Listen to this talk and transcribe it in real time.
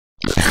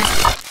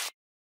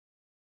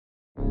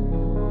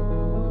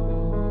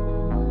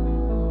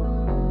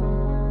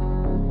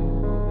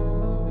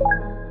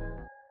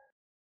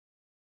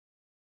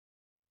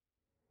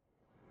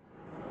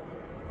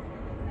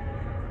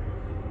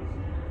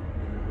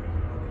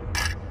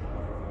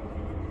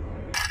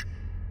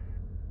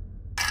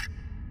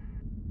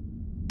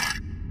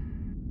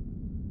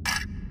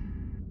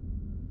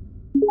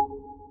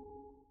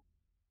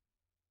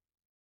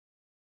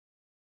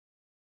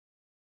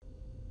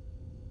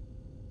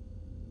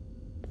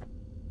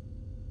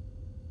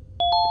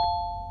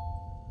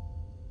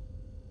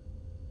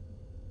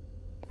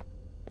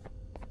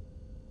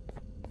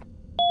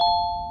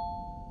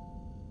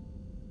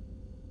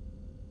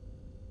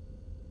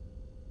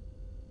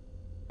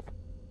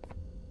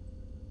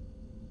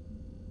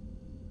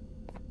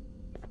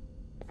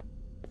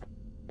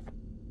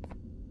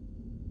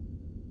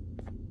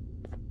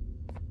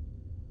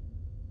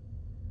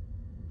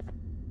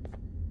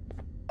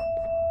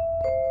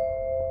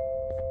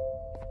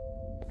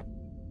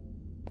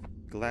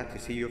Glad to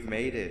see you've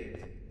made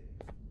it.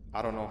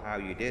 I don't know how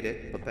you did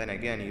it, but then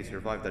again, you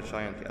survived a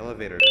giant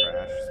elevator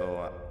crash,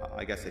 so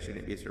I guess I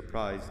shouldn't be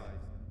surprised.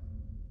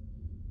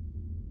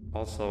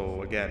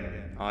 Also,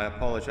 again, I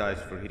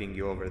apologize for hitting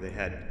you over the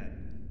head.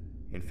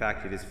 In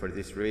fact, it is for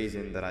this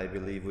reason that I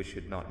believe we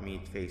should not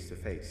meet face to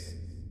face.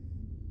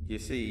 You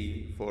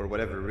see, for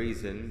whatever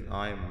reason,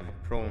 I'm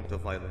prone to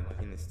violent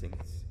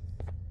instincts,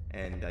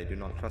 and I do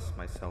not trust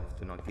myself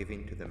to not give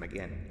in to them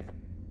again.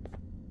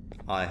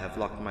 I have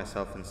locked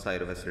myself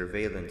inside of a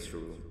surveillance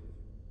room.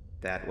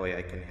 That way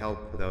I can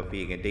help without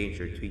being a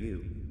danger to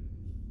you.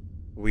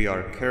 We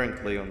are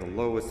currently on the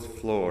lowest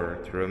floor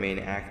to remain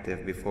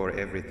active before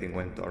everything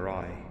went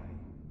awry.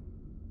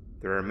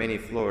 There are many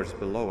floors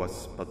below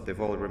us, but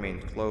they've all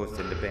remained closed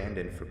and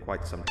abandoned for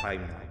quite some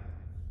time now.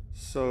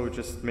 So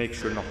just make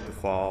sure not to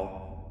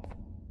fall.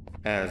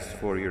 As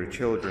for your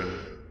children,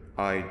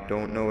 I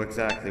don't know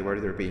exactly where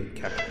they're being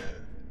kept,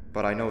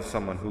 but I know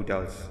someone who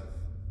does.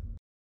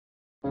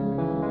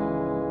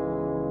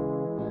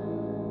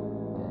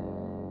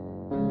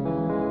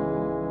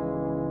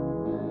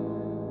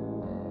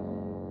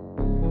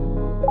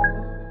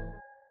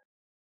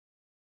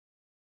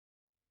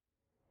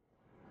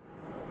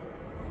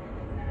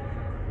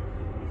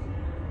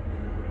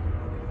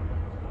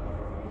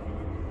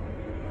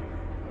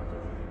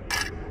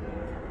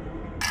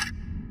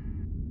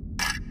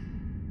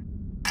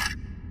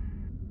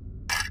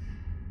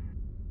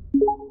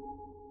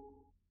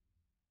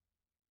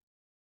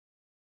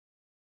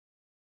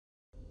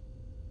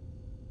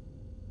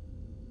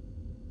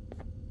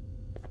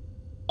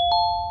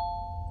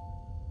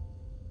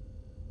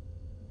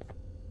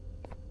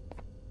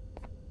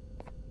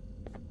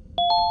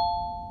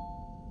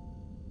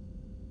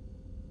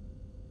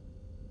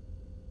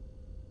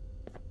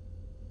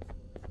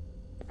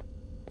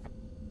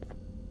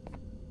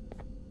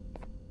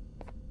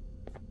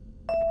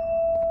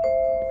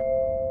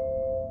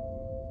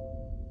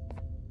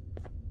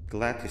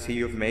 Glad to see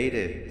you've made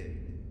it.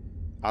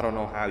 I don't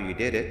know how you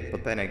did it,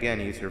 but then again,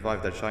 you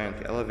survived a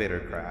giant elevator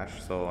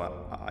crash,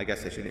 so I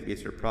guess I shouldn't be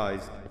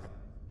surprised.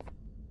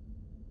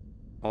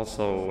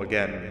 Also,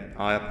 again,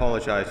 I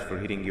apologize for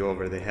hitting you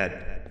over the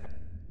head.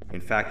 In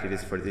fact, it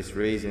is for this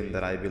reason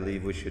that I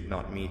believe we should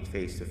not meet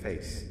face to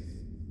face.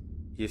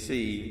 You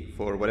see,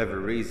 for whatever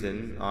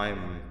reason,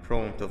 I'm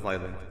prone to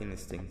violent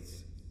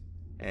instincts,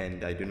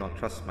 and I do not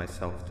trust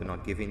myself to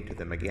not give in to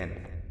them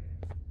again.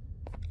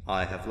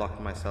 I have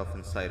locked myself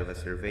inside of a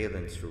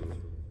surveillance room.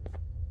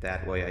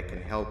 That way I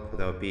can help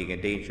without being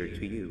a danger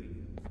to you.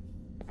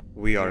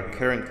 We are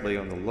currently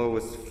on the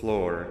lowest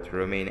floor to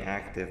remain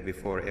active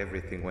before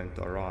everything went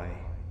awry.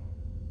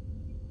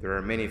 There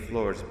are many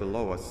floors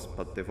below us,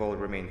 but they've all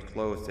remained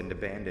closed and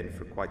abandoned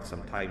for quite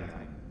some time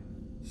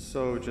now.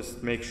 So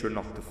just make sure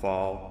not to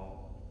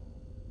fall.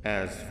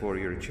 As for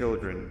your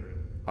children,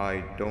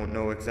 I don't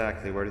know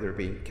exactly where they're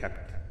being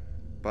kept,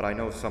 but I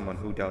know someone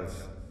who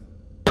does.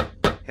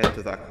 Head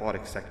to the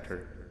aquatic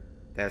sector.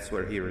 That's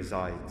where he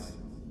resides.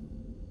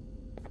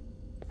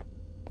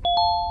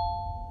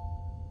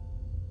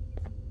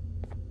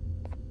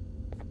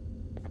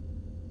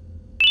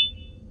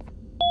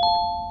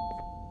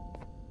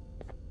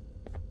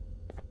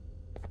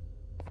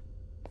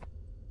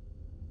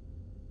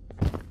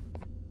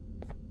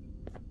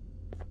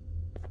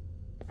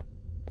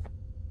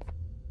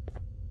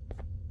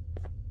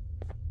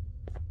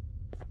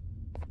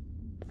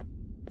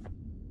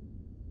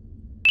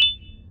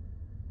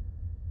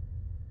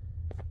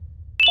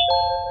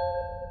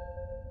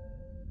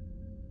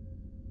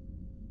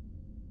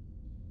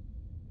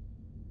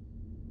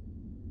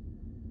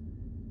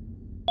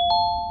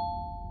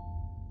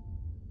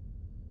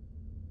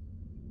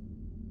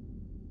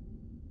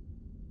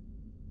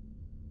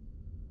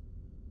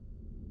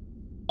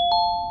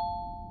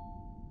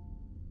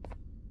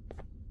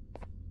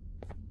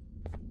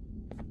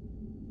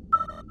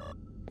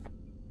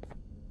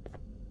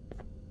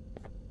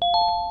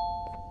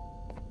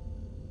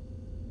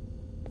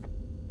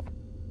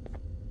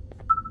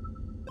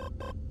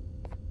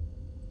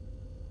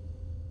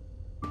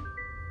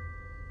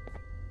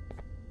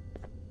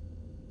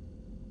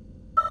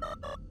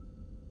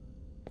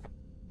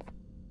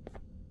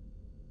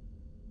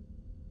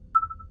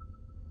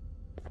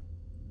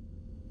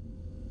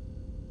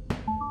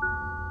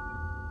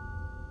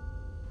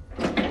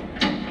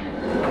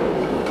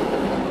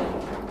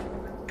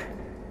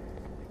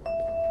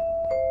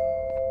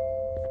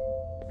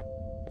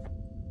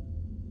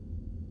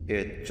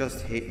 It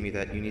just hit me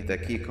that you need the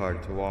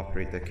keycard to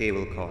operate the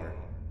cable car.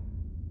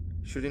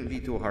 Shouldn't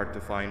be too hard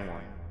to find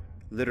one.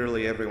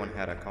 Literally everyone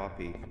had a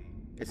copy.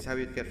 It's how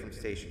you'd get from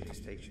station to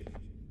station.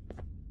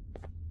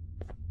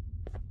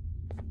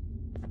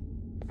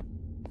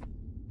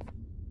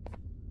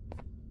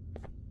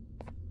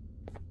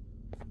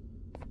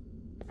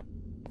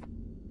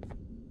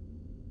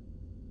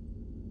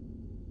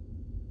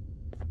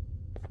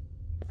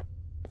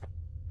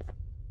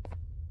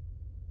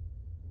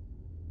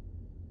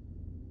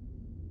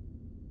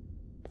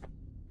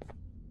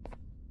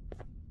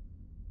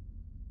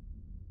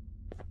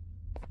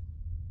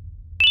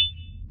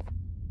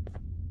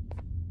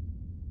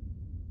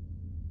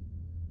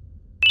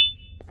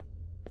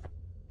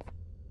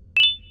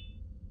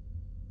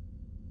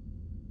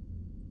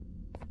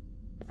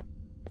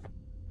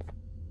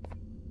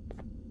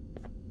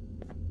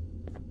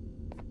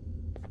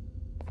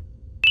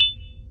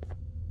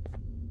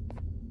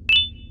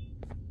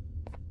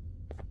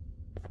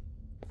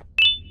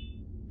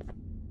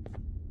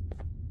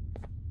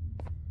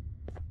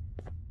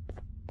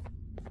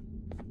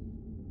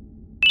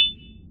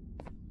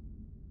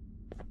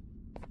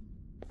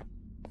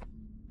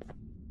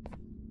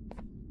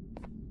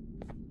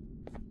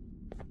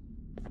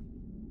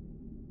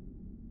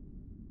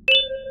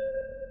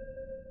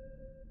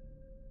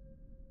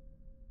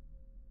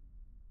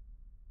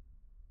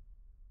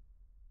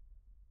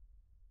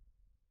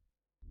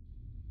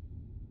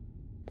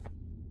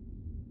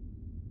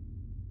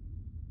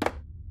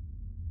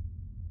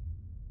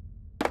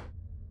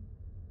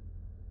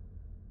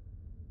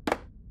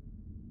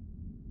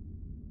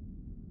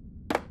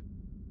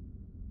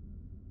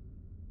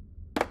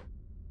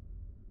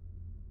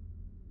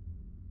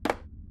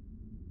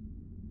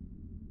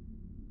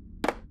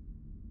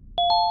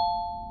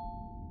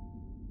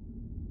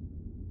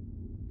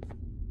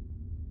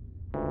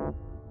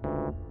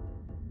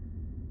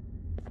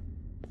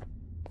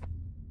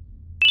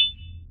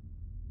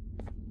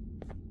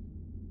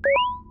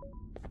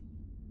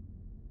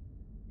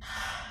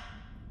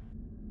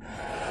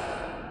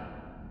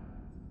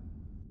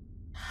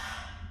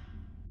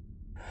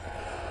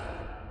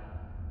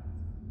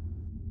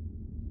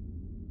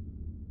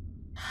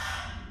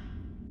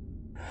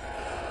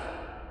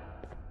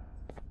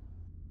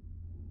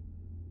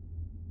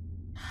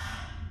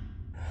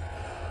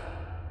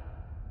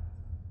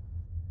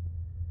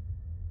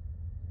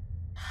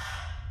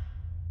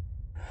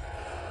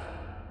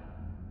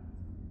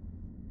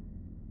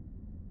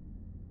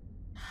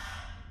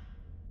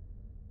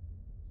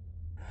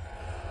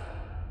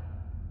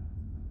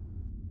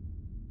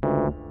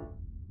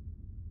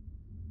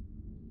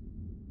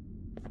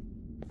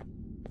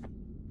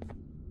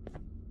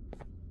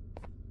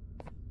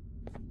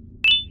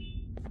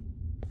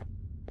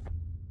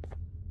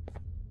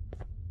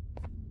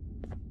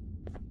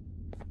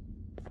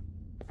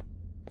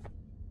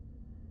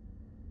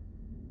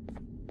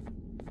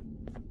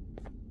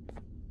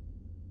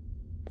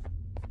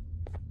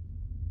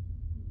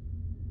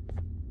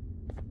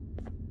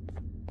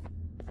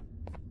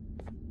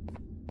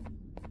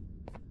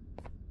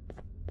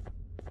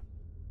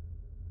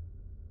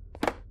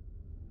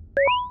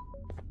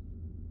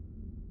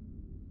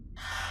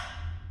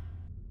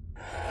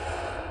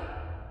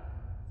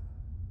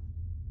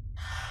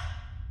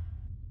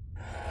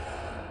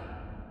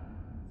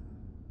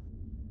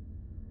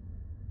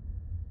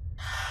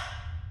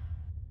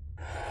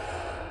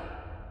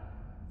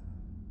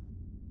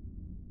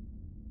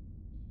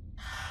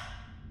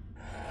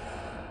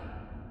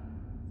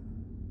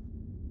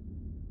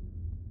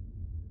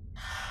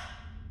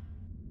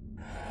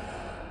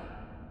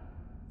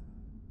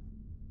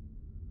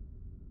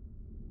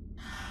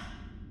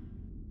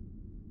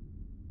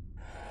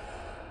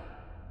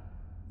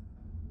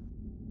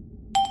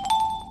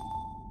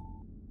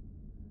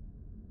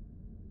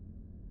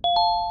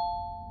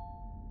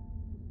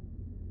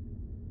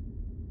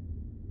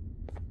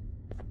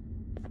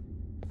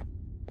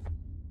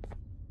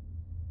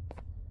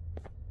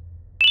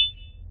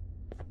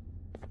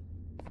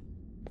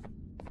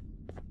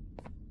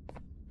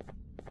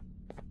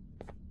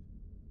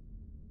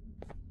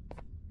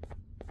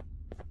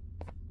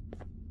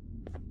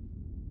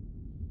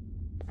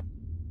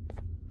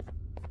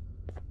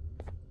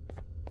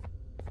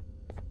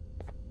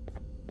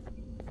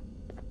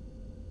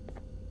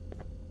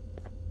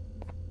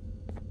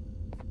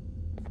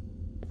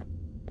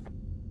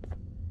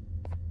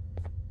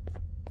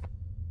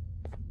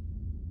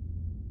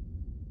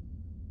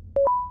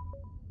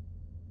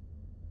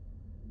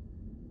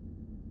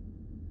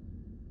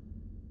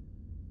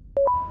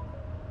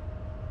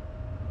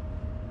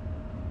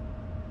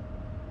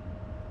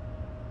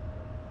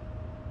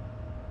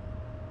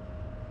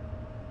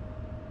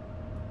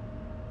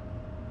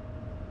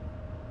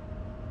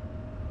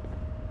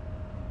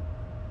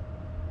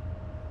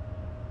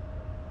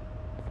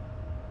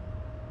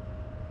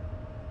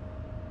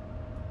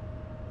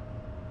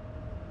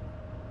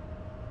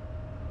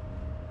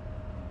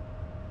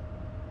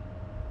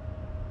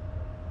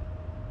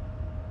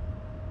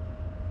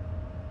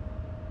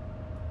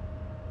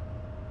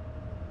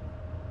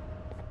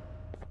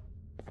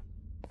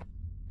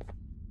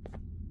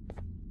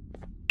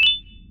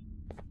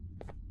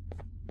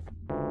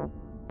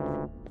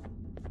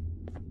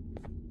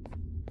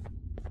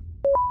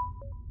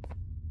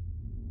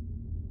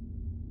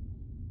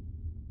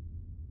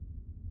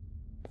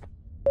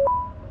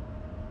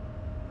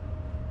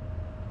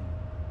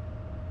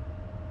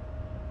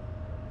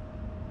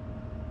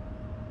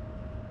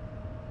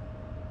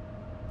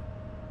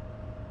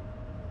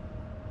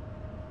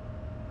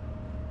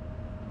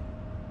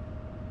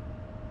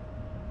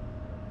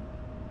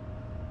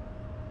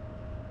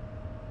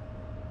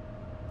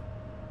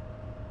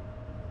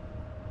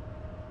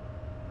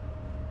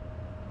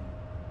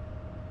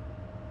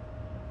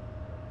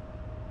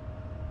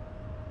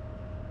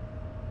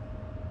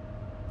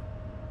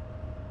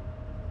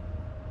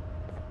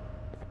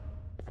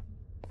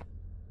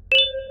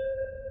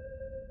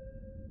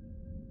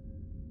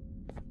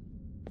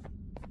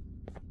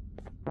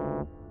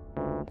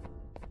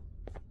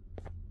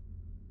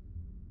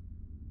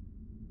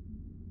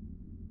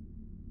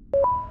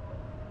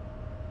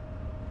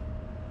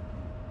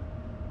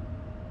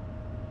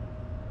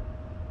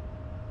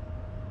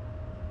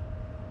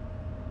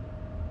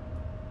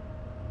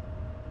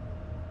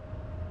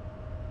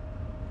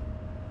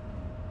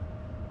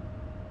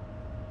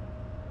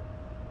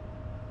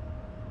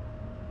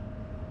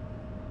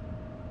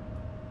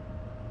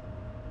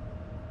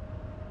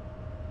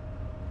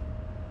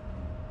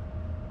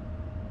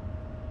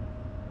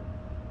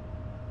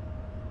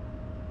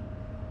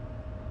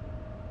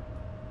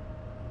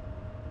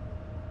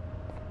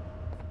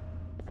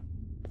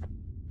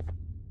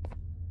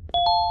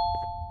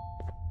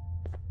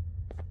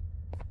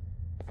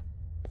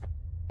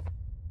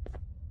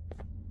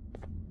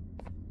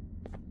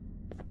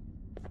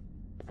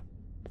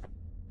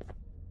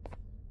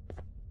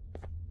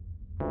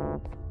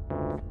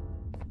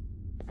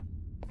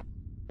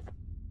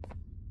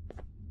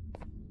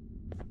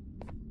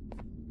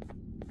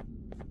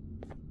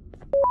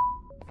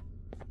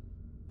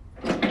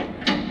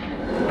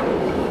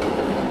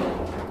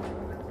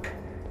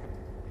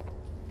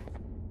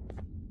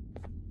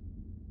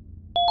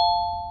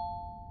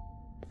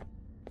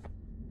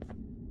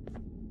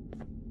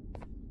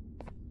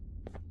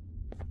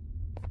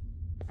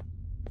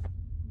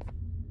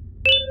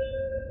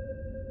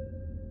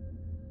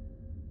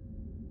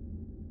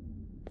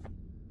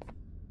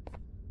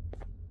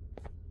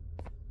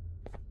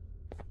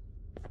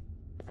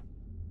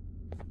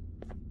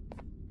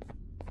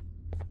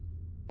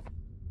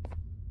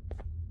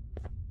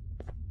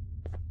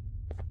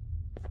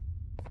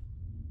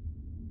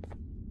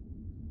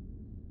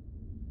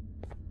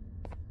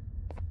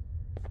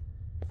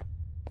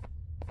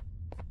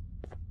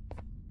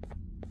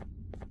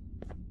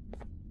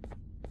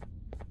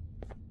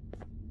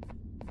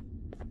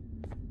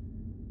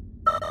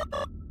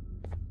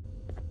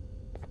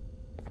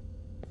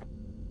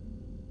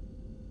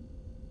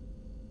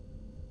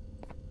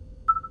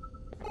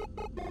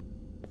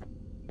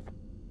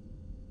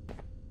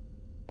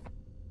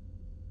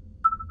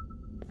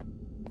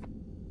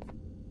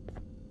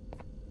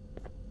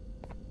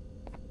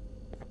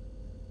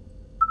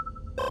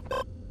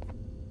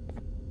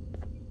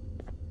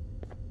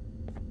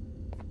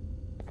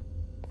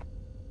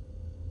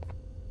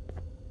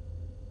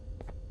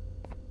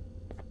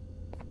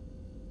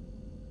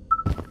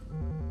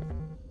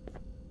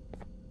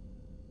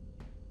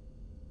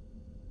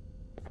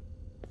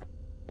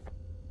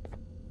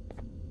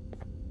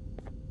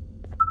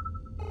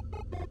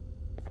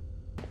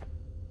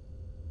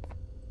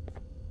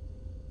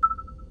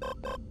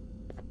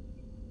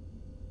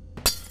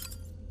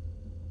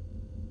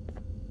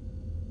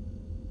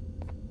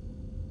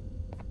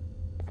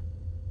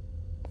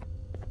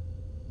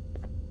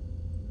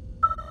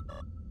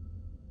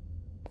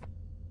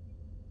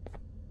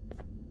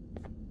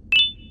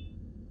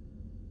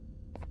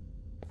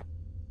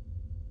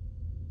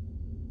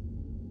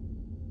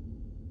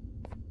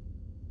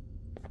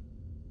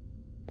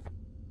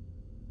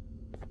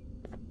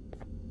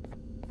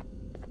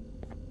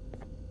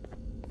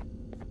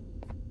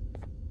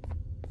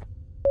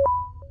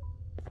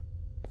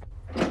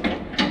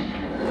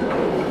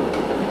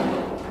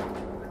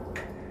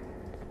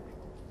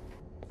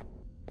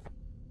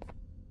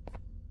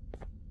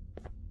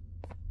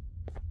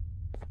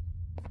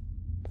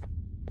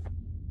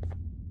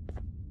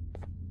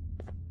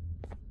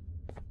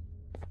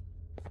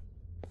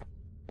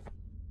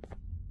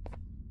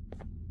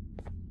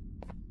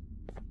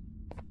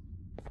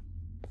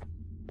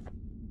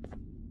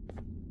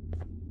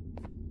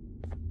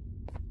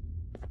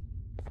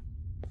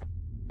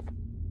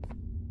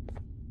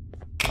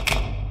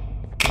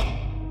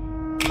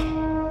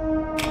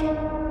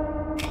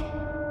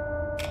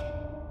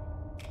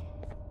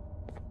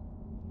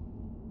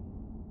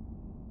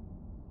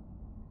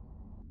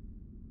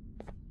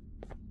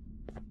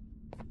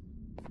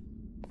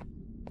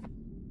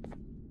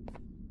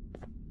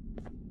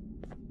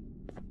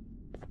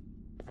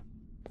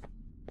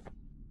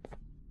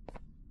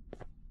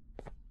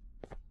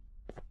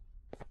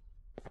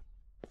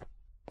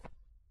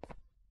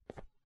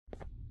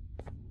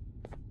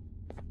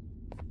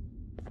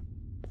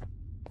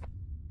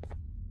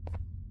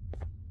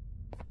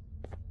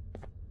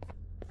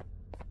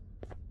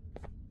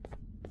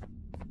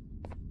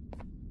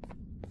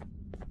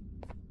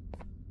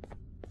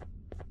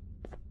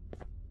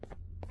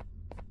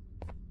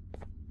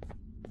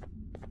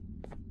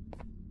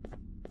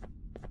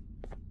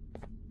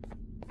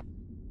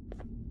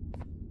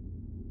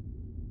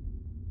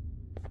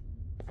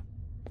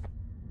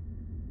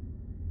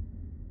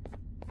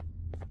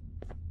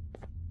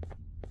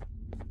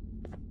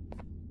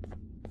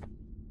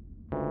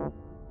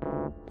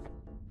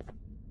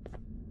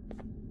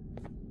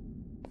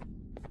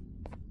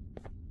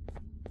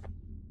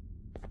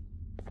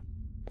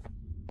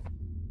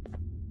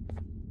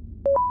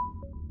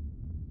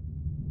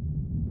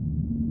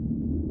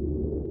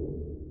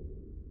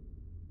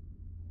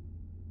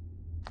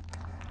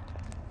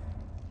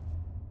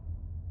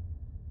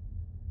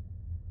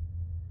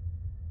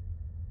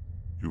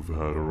 You've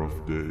had a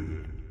rough day,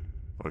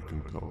 I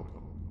can tell.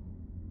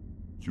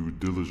 You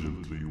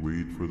diligently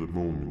wait for the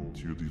moment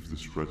you leave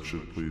this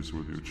wretched place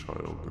with your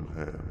child in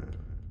hand.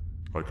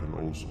 I can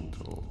also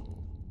tell.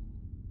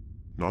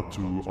 Not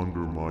to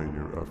undermine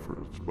your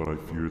efforts, but I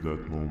fear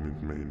that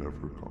moment may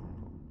never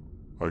come.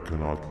 I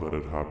cannot let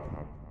it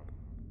happen,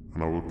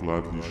 and I will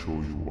gladly show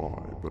you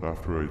why, but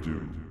after I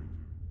do,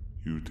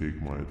 you take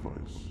my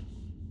advice.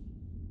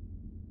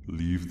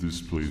 Leave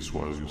this place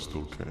while you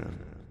still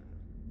can.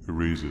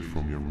 Erase it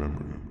from your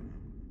memory.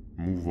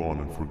 Move on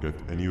and forget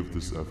any of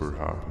this ever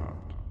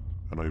happened,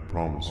 and I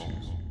promise you,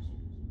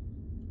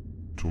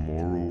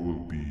 tomorrow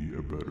will be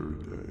a better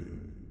day.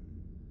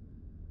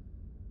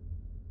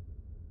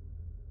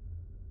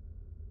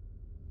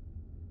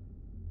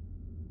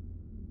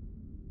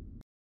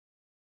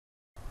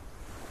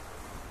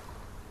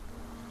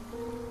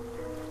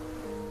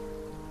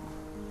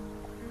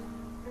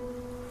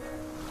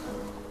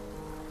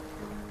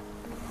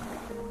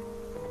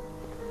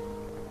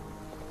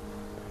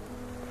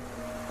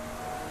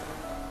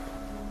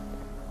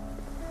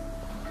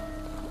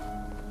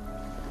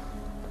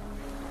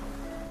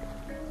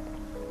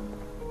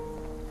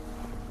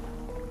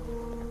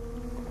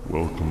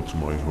 Welcome to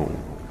my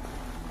home.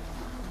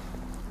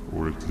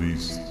 Or at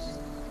least,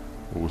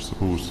 what was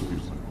supposed to be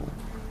my home.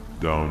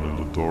 Down in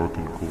the dark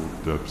and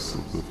cold depths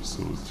of the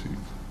facility,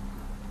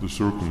 the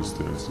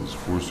circumstances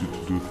force you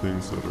to do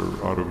things that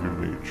are out of your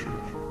nature.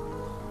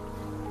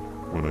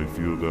 When I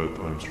feel that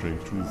I'm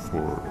straying too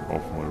far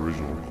off my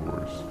original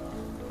course,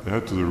 I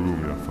head to the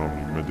room you found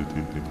me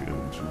meditating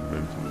in to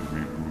mentally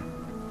regroup.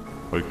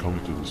 I come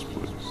to this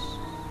place,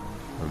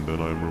 and then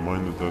I am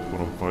reminded that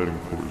what I'm fighting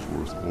for is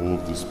worth all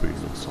of this pain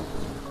and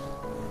suffering.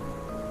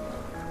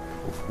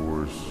 Of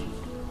course,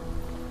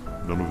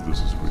 none of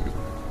this is real,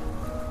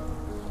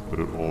 but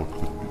it all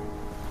could be.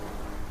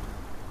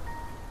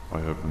 I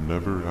have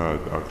never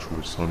had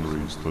actual sun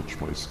rays touch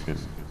my skin.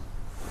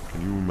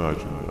 Can you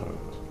imagine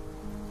that?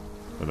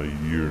 And I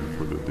yearn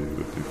for the day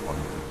that they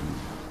finally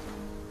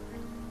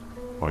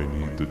do. I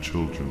need the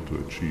children to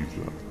achieve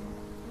that,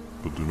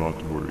 but do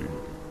not worry.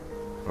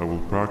 I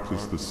will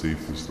practice the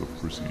safest of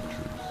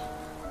procedures.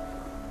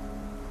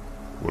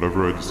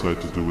 Whatever I decide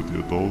to do with the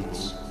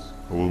adults,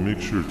 I will make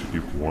sure to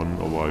keep one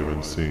alive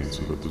and sane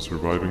so that the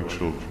surviving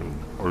children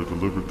are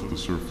delivered to the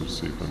surface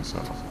safe and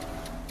sound.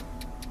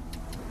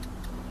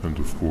 And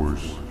of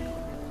course,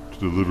 to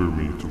deliver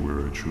me to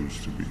where I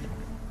choose to be.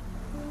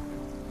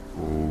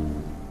 Oh,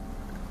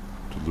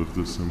 to live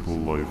the simple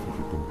life of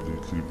a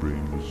completely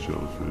brainless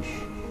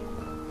jellyfish,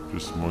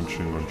 just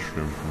munching on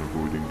shrimp and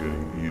avoiding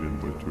getting eaten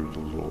by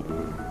turtles all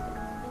day.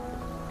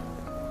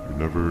 You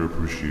never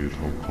appreciate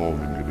how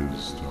calming it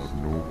is to have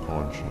no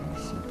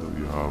conscience until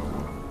you have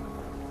one.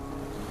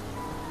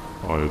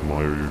 I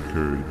admire your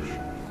courage,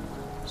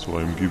 so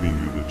I am giving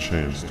you the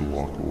chance to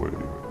walk away.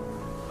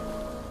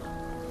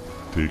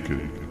 Take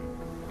it.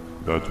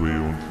 That way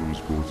you won't lose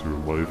both your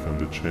life and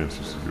the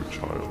chances of your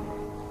child.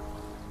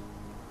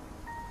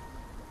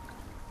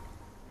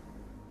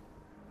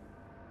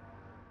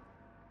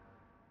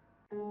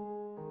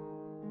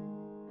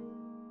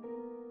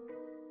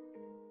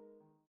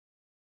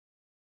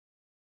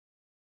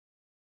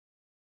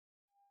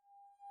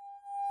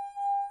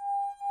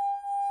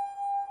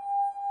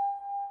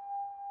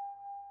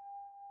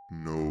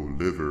 No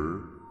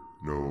liver,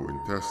 no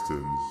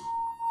intestines,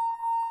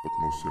 but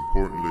most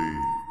importantly,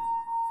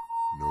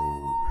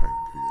 no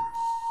pancreas.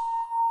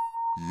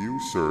 You,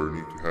 sir,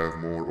 need to have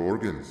more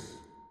organs.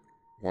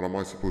 What am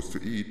I supposed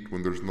to eat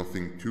when there's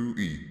nothing to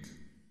eat?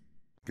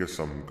 Guess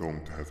I'm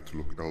going to have to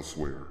look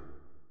elsewhere.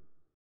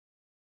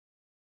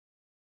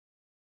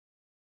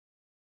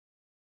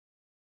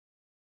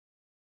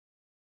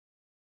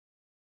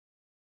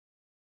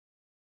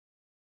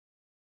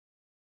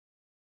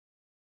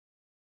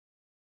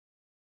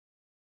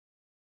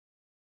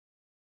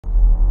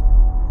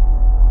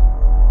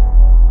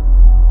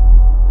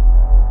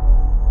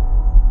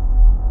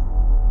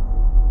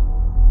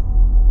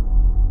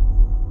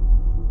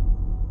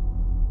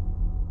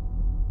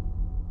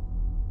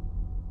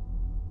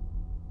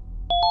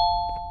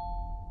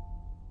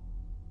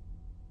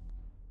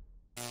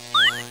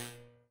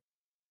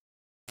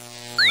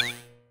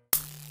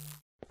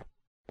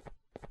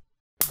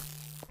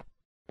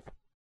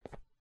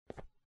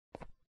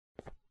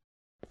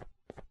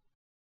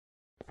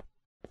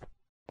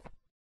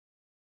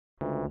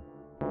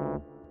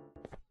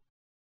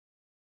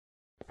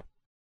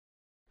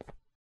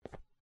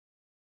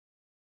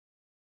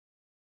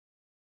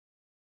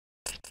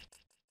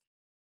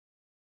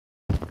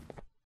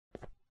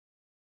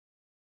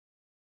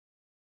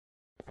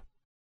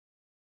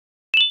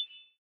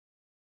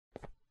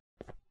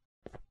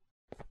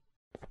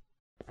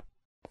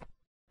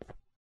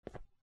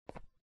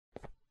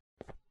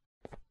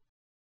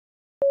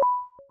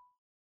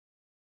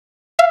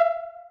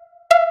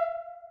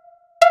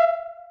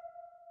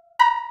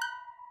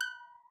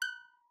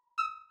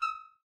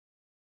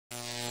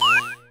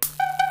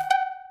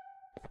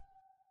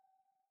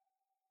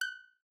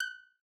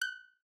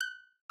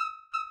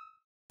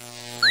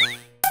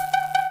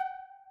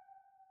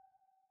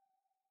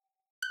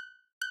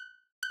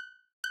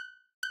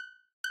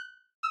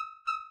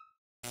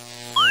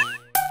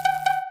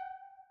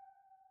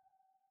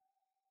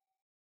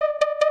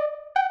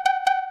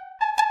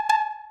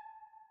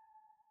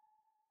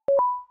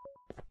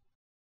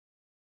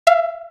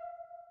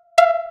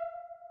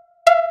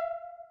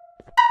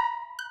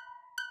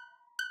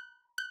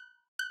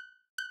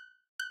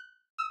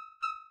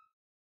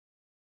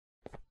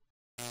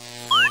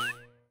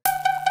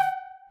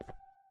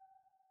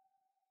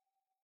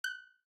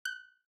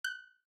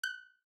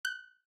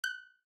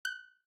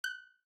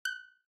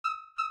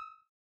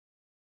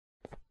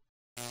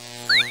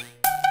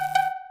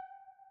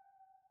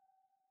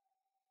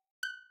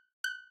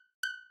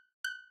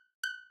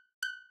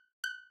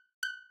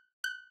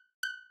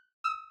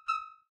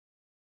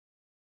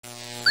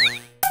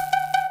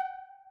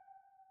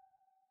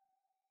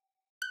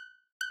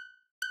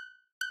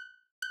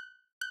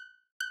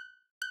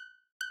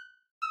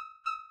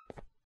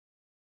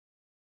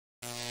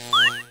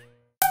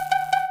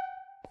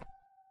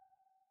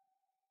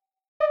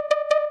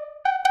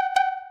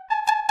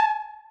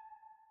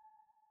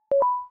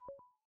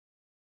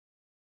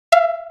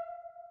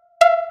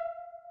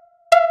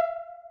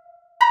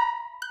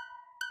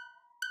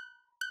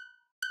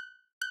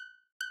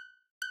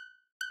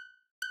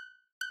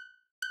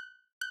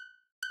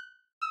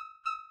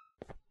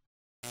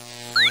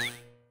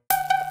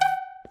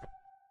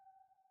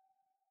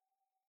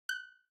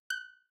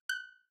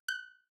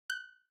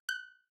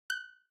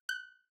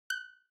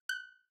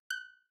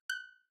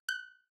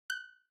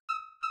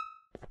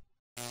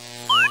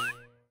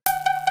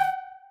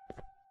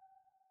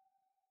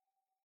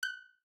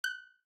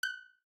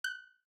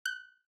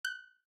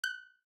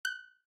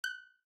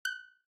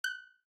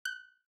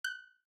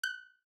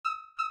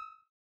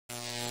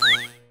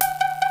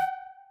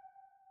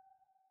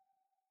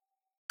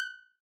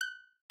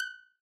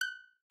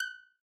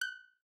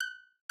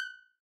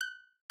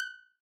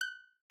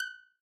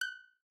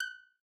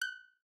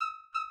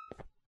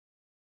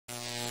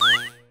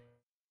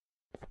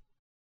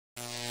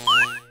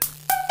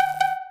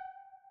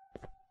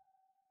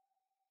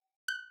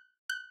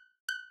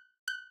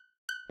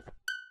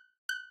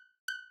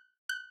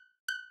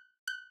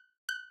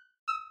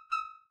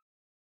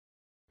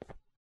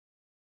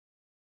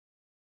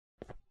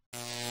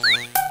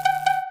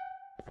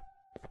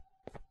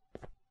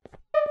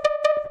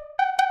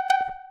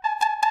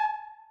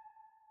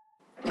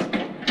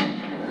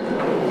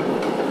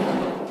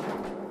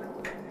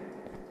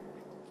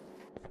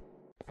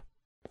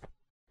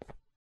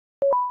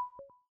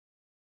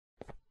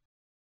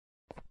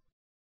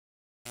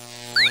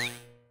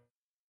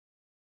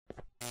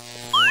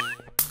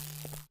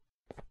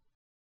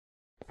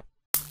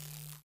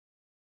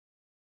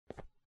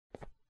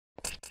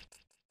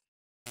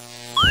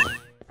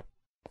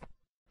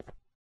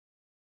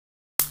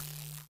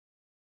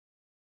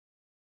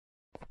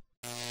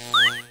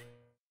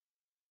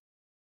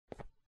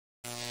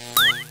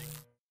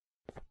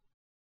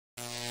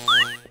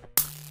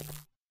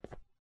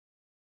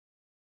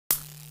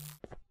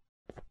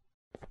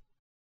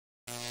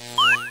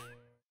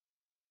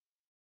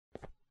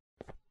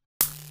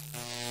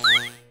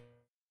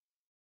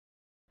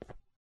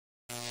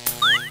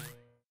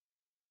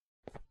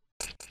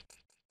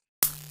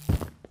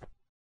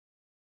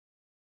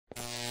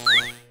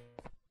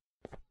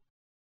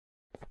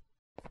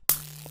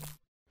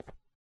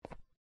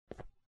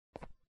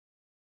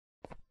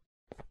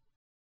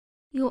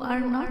 You are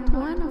not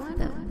one of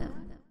them.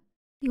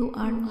 You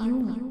are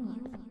new.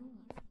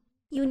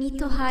 You need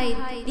to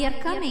hide. They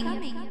are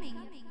coming.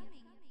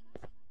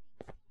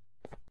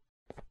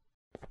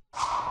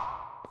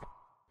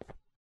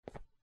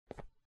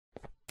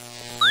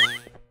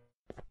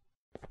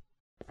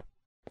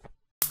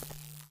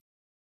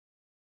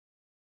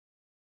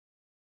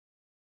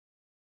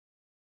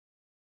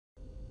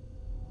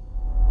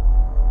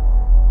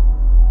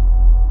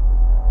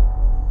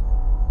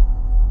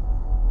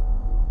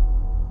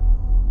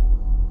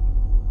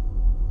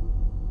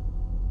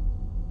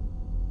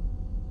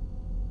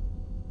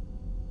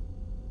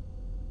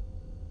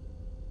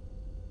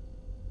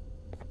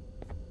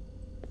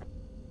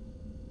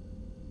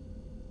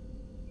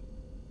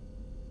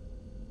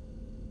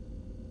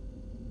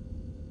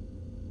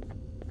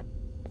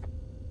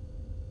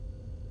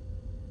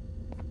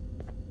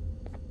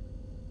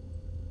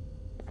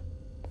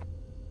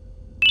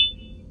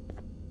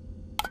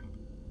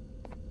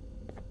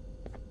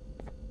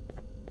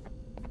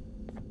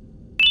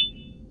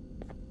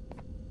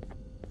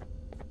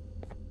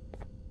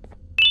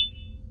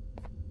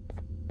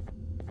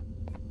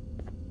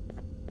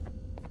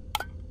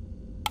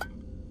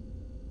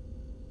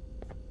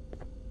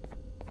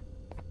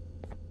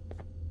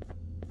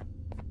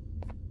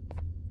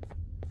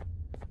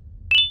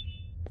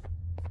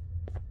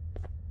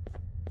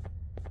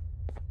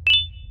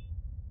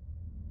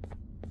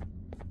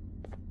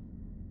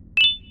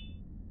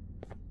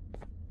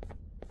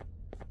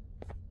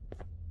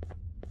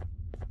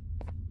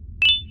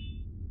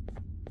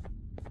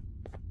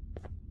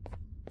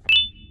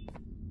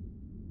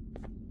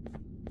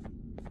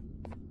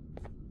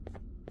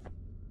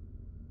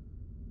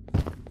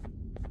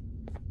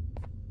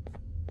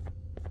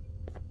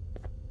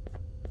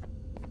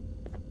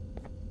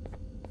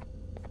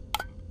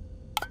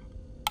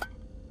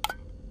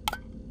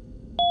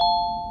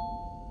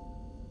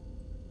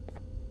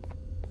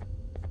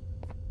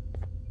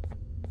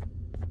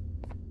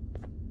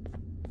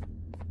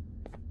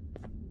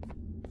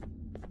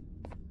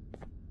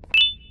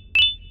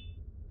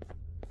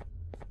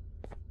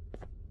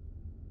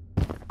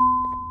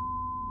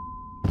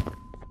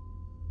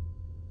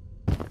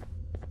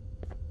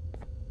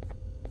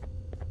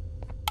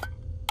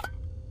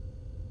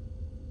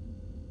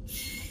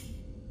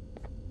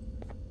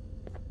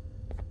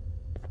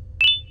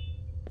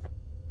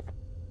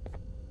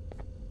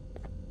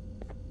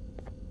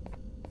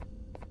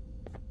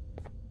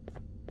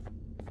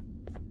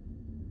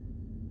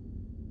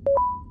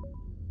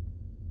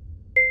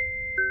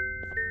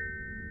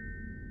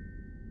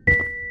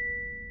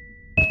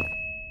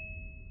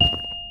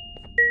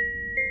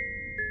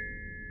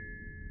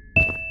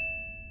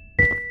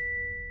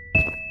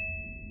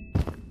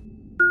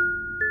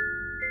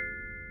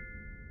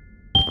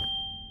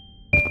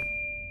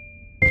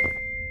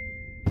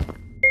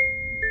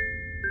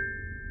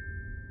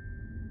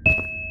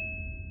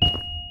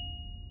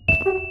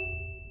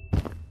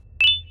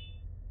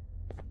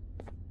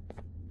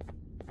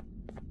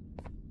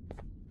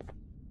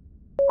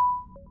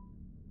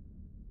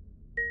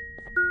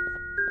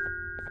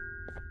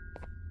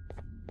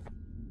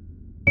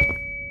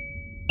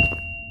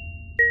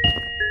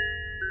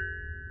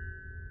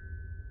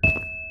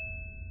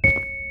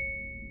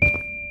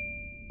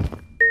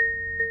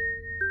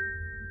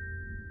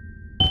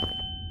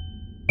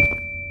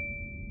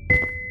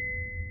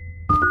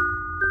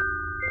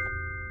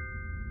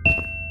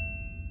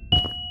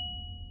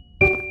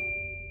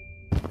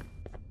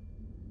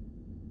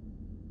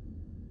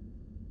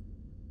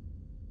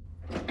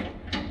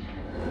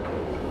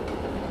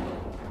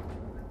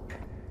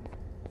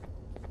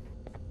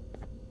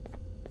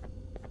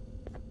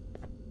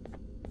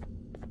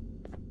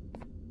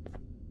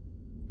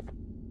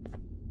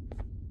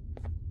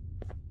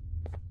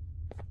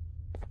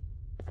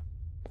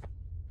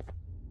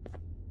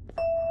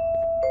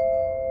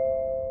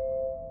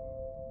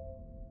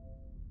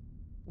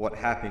 What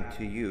happened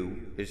to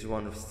you is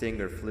one of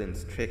Stinger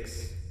Flynn's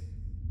tricks.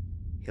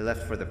 He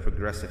left for the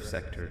progressive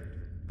sector,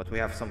 but we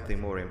have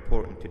something more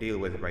important to deal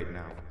with right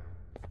now.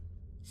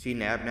 See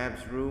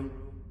Nabnab's room?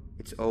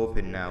 It's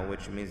open now,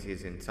 which means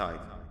he's inside.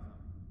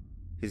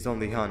 He's on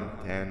the hunt,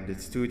 and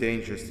it's too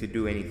dangerous to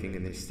do anything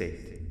in this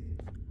state.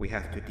 We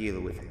have to deal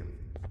with him.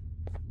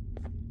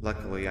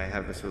 Luckily, I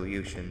have a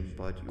solution,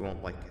 but you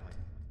won't like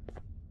it.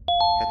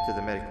 Head to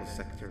the medical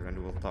sector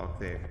and we'll talk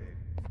there.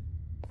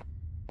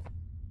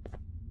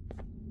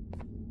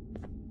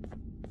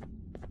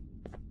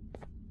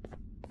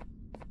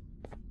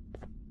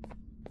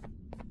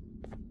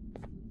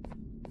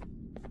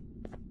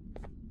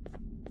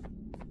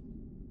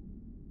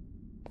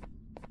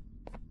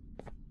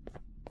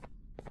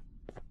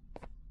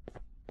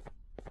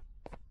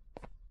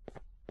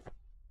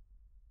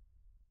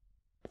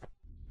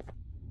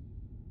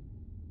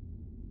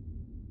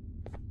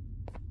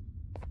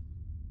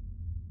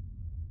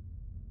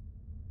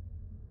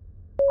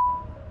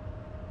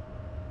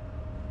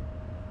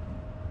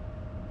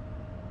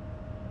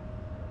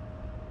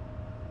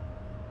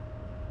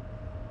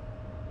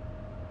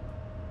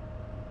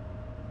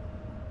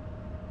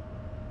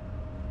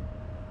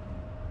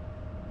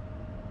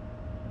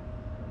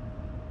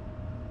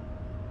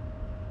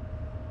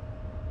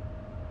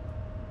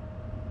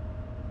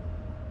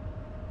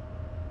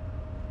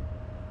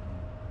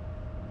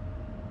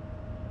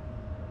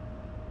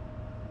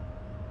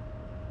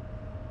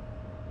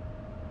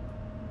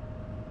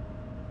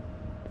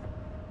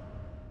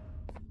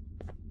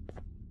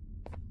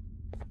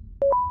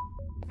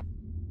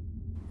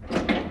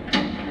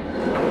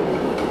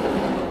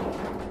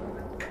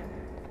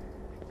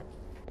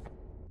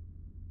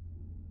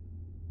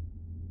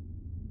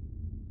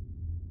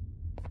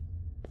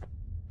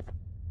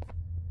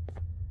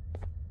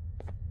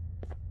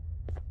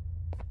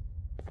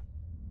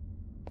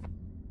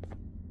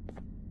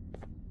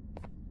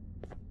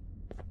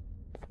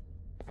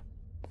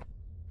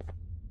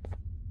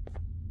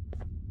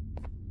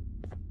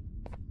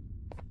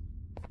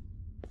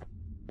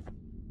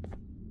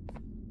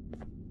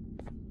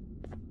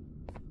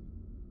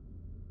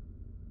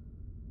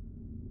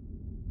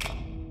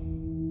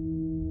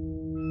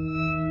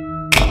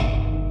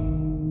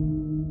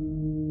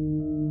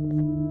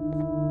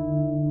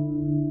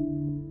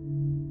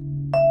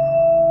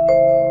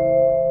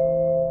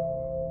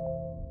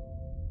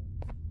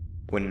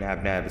 When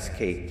Nab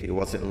escaped, it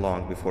wasn't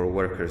long before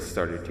workers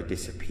started to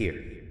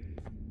disappear.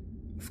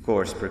 Of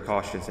course,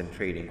 precautions and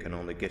trading can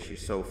only get you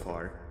so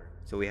far,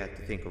 so we had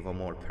to think of a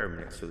more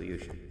permanent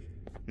solution.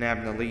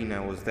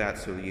 Nabnaleena was that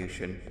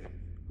solution.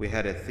 We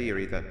had a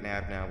theory that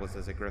Nabna was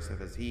as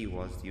aggressive as he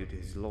was due to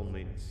his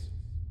loneliness.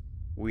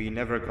 We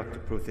never got to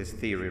prove this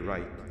theory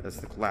right, as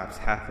the collapse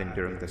happened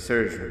during the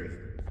surgery.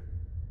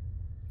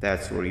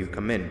 That's where you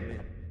come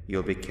in.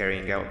 You'll be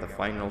carrying out the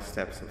final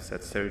steps of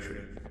said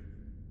surgery.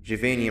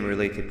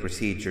 Juvenium-related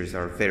procedures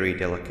are very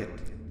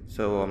delicate,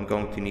 so I'm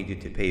going to need you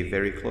to pay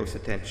very close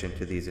attention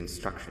to these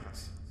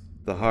instructions.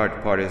 The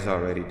hard part is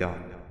already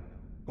done.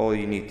 All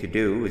you need to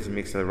do is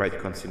mix the right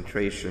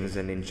concentrations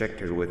and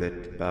inject her with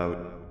it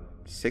about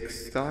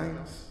 6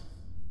 times?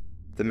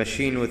 The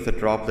machine with the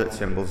droplet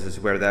symbols is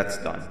where that's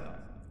done.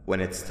 When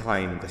it's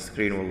timed, the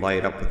screen will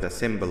light up with a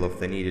symbol of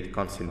the needed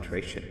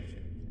concentration.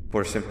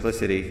 For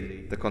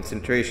simplicity, the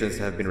concentrations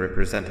have been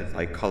represented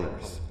by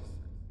colors.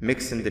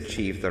 Mix and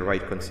achieve the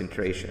right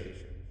concentration,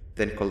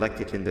 then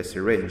collect it in the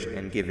syringe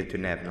and give it to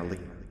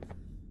Nabnaleena.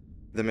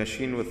 The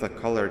machine with the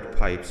colored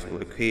pipes will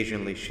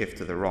occasionally shift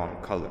to the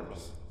wrong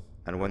colors,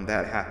 and when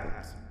that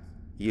happens,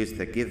 use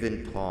the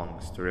given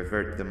tongs to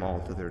revert them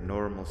all to their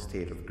normal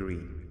state of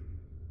green.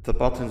 The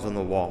buttons on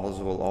the walls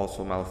will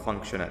also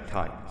malfunction at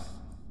times.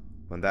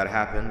 When that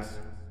happens,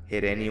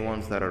 hit any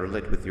ones that are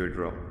lit with your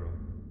drone.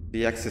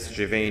 The excess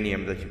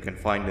juvenium that you can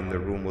find in the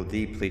room will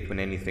deplete when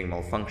anything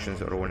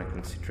malfunctions or when a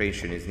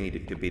concentration is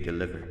needed to be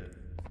delivered.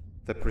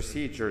 The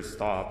procedure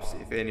stops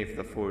if any of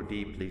the 4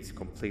 depletes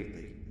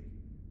completely,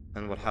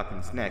 and what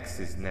happens next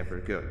is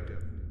never good.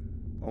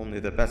 Only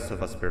the best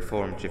of us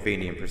perform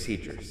juvenium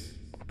procedures,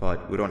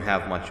 but we don't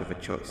have much of a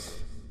choice.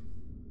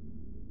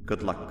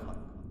 Good luck.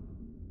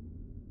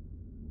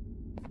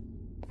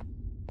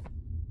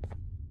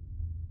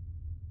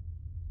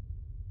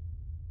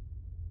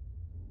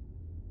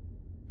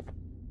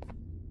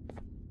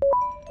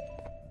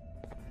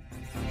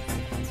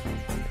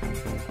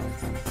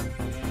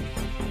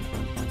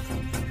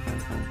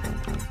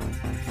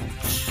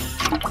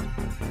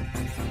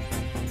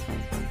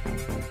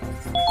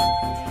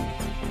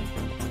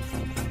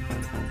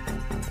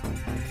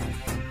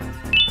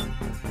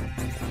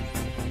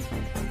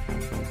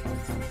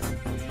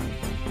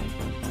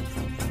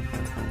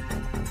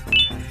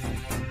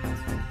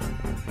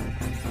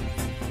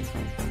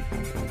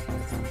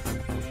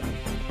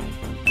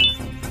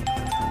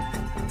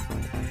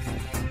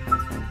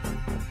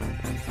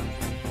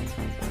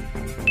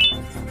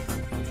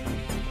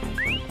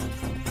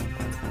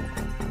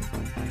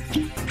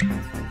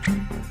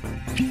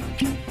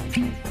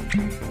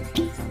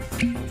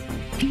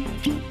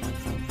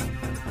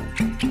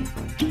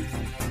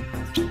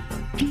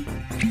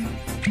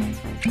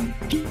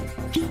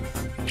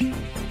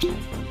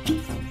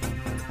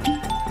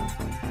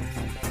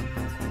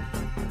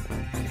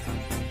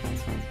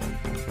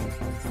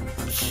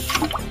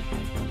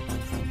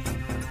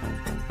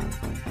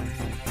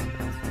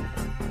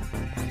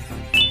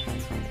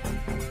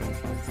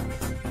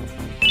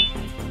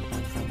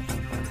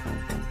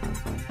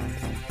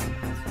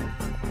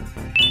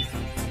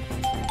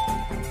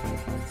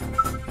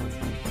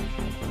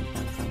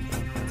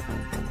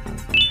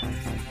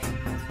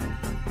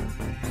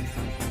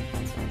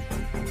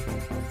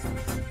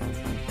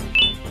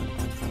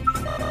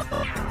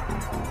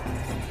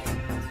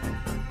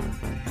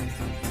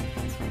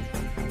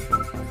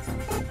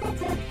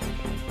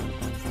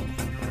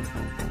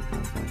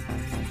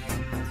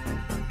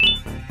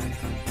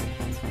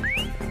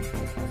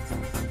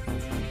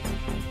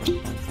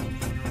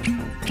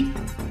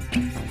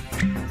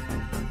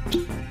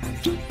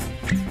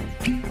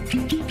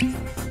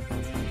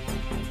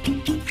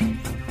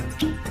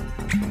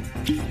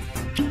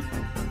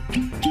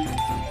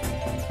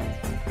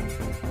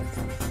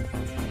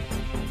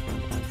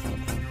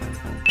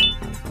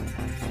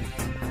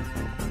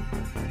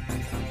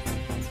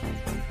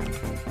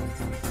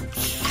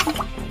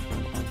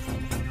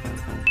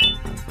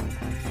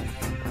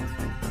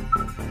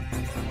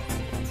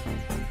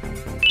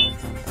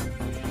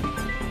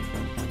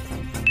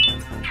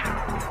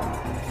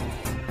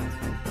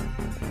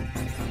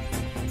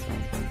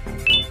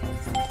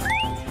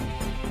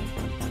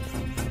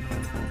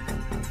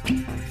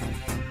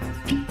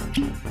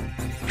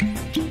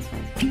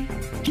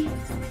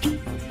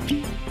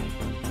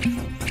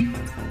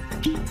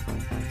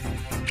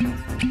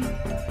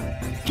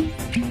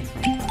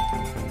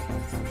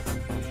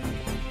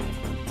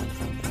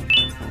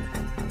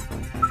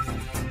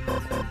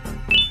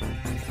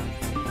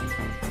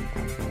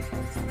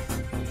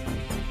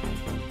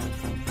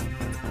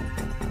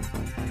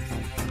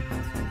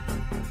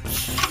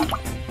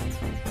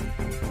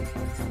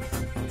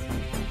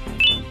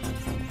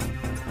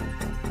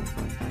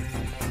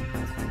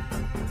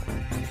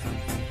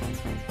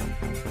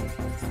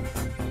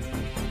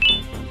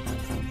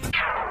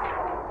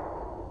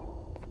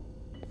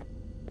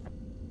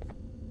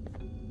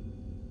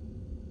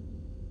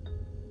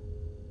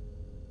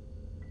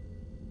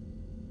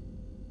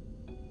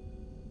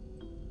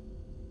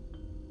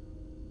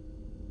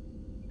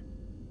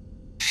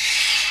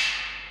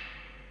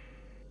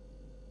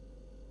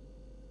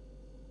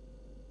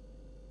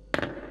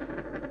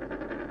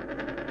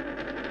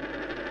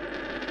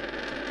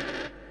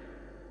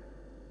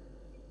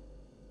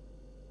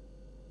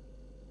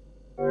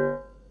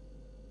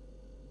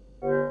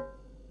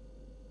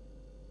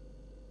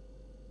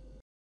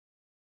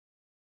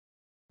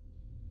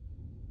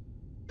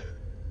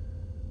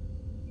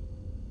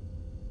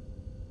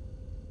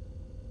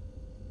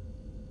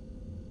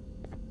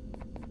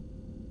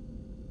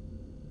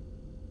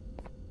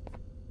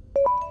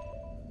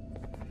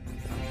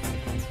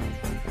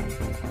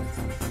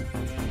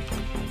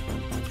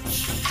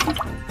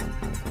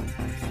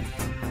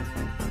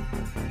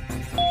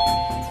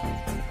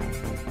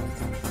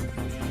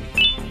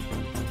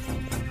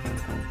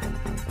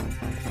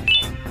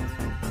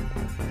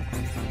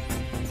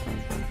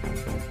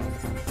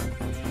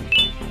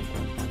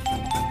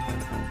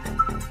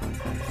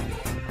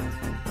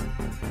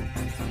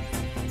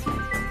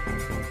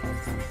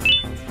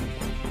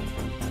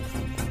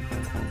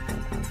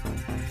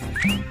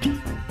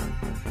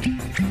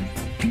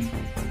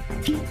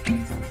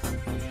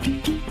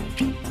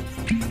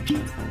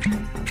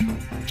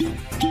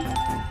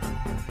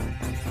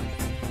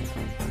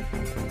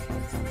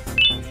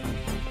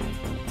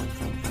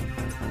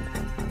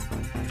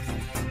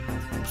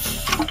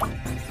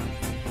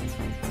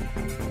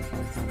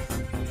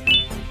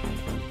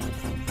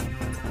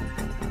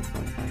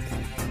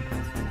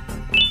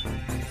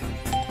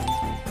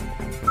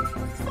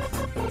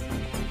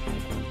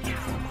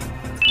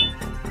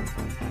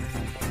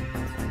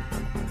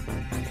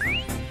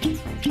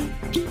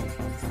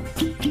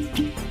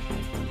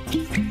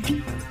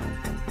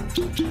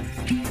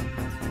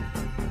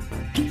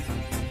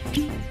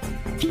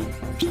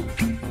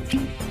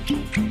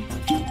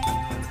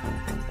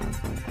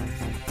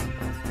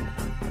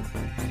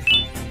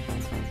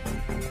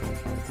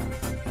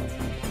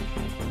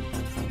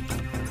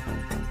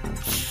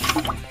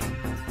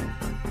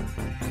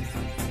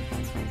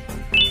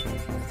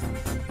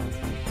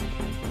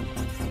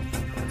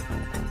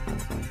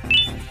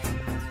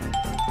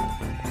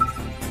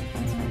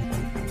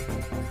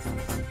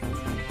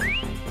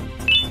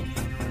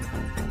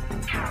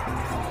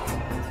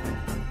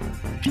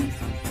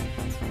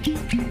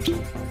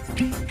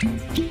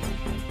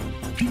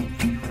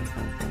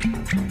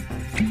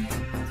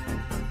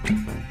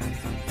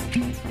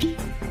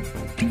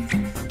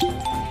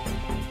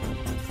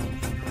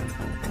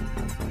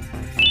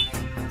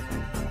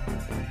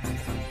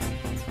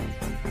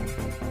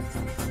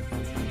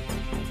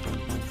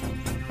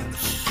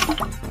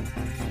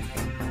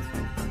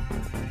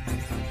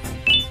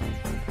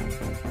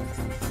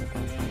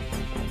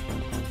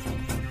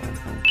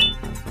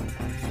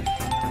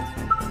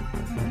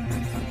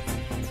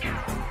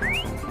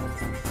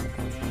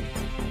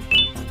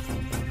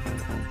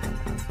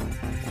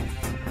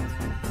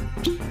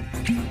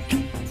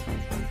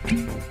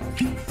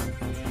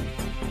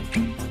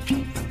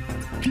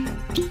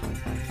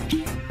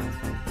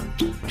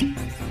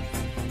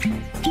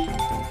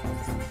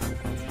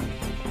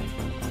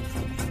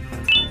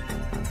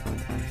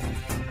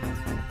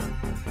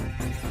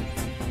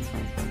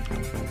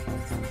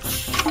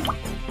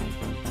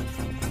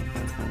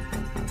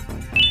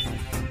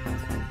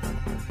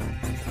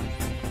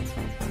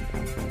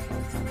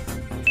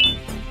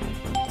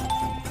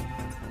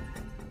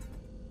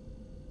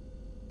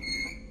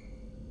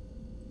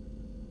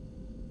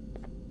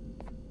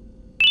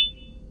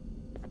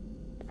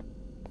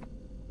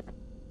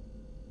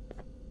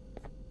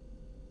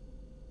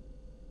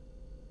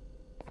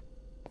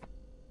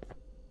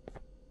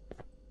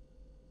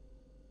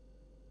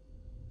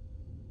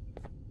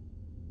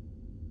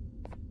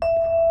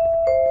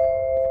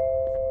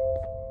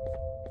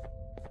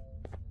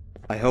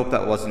 I hope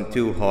that wasn't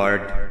too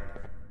hard.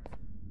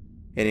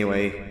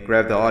 Anyway,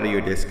 grab the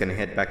audio disc and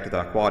head back to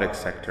the aquatic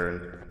sector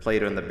and play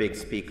it on the big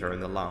speaker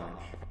in the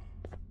lounge.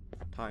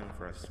 Time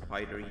for a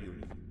spider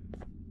union.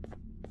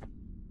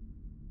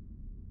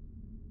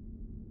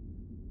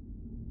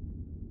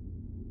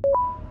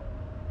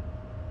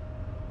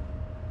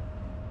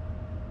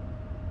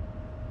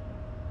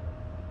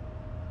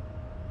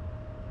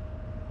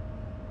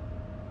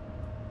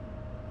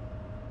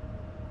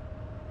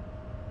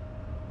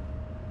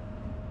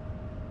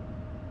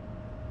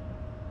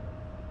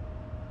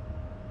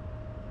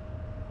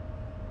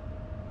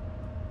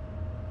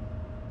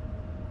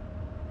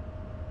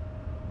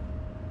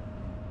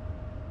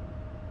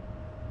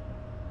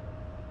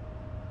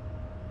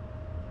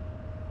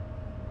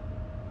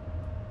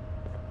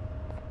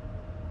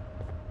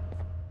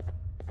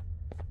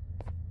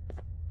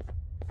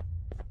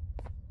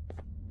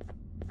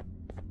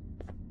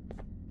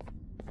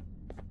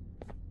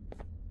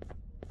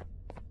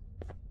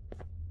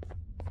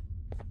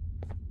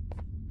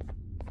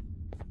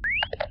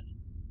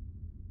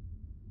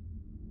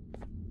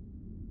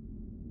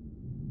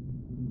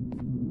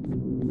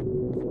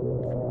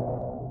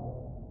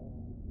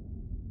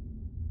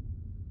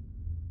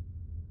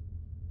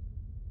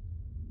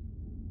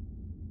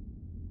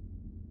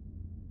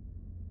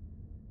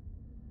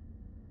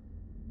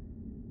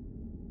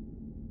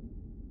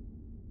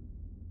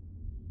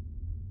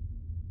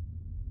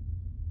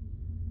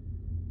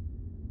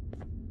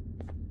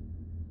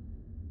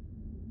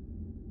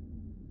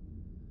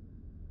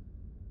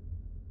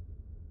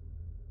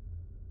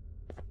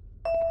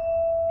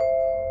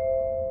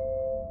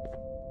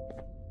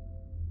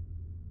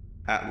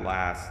 At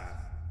last,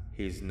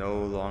 he's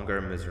no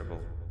longer miserable.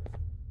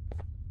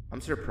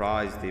 I'm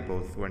surprised they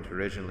both weren't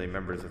originally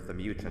members of the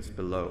mutants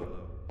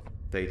below.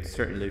 They'd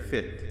certainly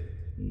fit.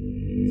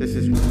 This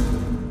is...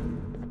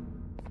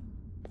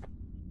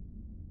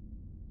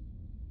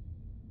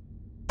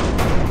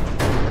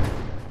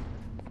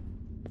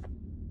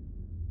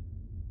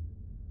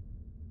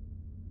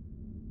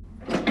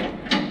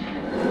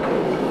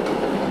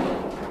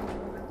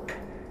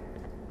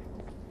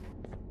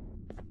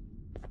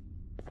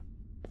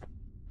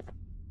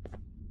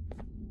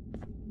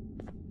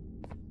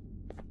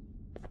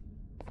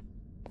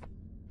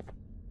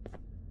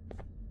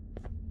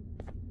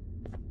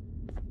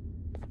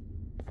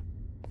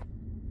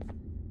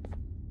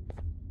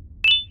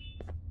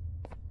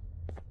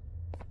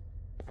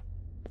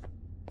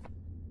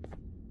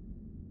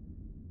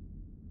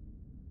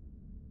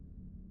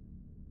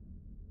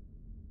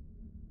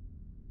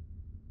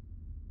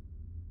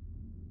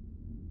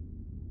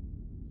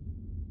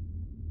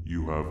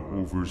 You have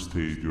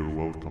overstayed your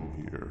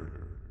welcome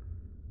here.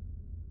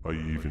 I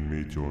even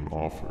made you an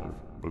offer,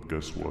 but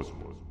guess what?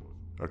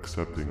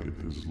 Accepting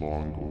it is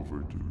long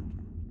overdue.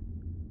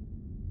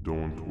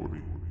 Don't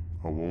worry,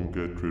 I won't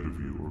get rid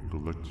of you or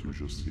collect you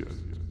just yet.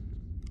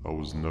 I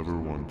was never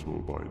one to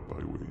abide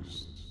by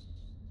waste.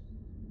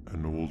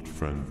 An old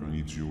friend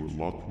needs you a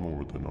lot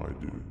more than I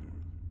do.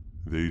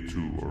 They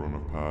too are on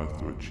a path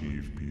to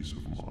achieve peace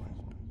of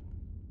mind.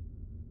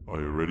 I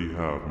already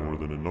have more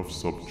than enough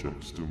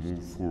subjects to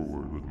move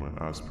forward with my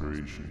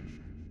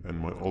aspiration and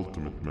my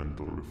ultimate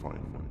mental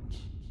refinement.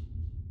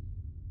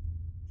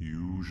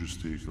 You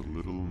just take a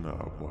little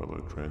nap while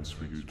I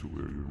transfer you to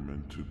where you're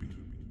meant to be.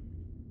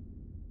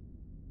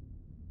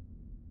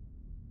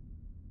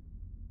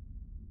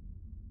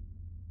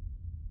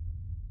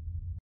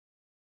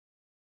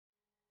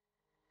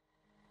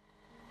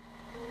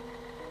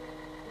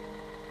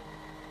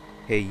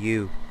 Hey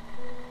you.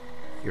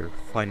 You're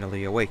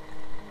finally awake.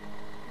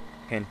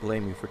 Can't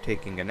blame you for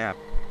taking a nap.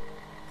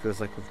 Feels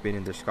like we've been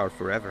in this car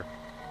forever.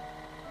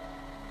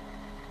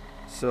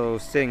 So,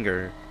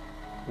 Stinger,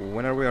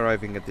 when are we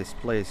arriving at this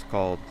place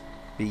called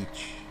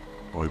Beach?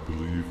 I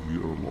believe we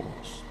are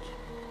lost.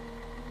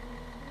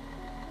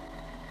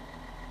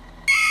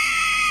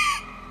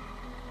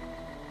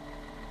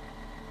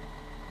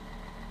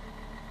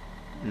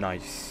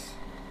 Nice.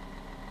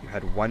 You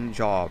had one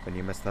job and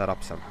you messed that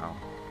up somehow.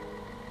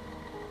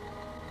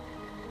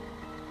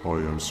 I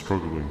am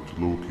struggling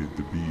to locate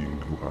the being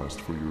who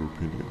asked for your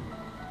opinion.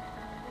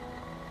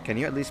 Can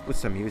you at least put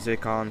some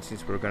music on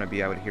since we're gonna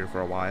be out here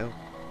for a while?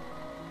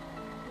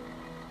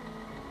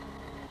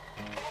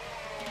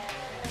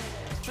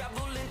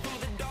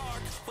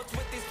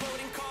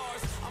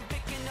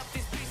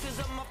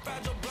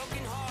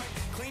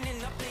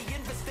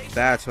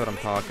 That's what I'm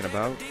talking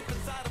about.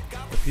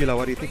 Opila,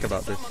 what do you think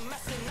about this?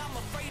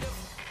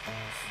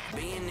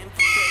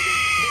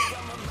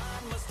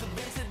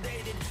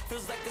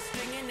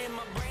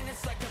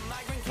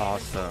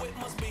 Awesome.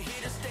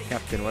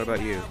 Captain, what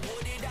about you?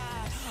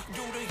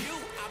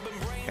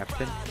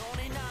 Captain?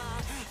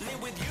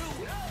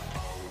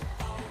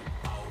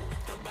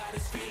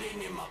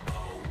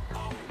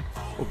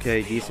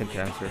 Okay, decent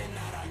answer.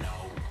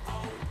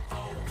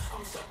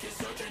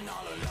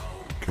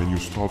 Can you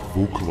stop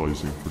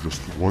vocalizing for just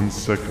 1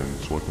 second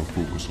so I can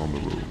focus on the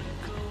road?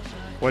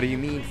 What do you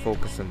mean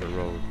focus on the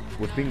road?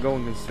 We've been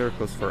going in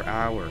circles for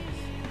hours.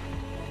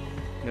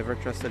 Never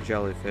trust a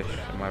jellyfish,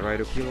 am I right,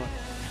 Opila?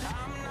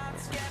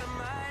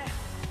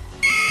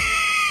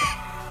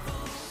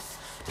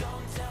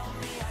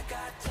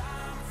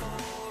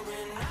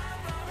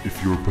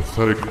 If your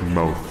pathetic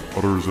mouth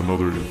utters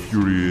another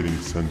infuriating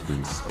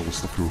sentence, I will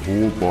stuff your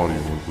whole body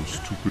in one of those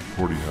stupid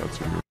party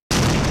hats on your...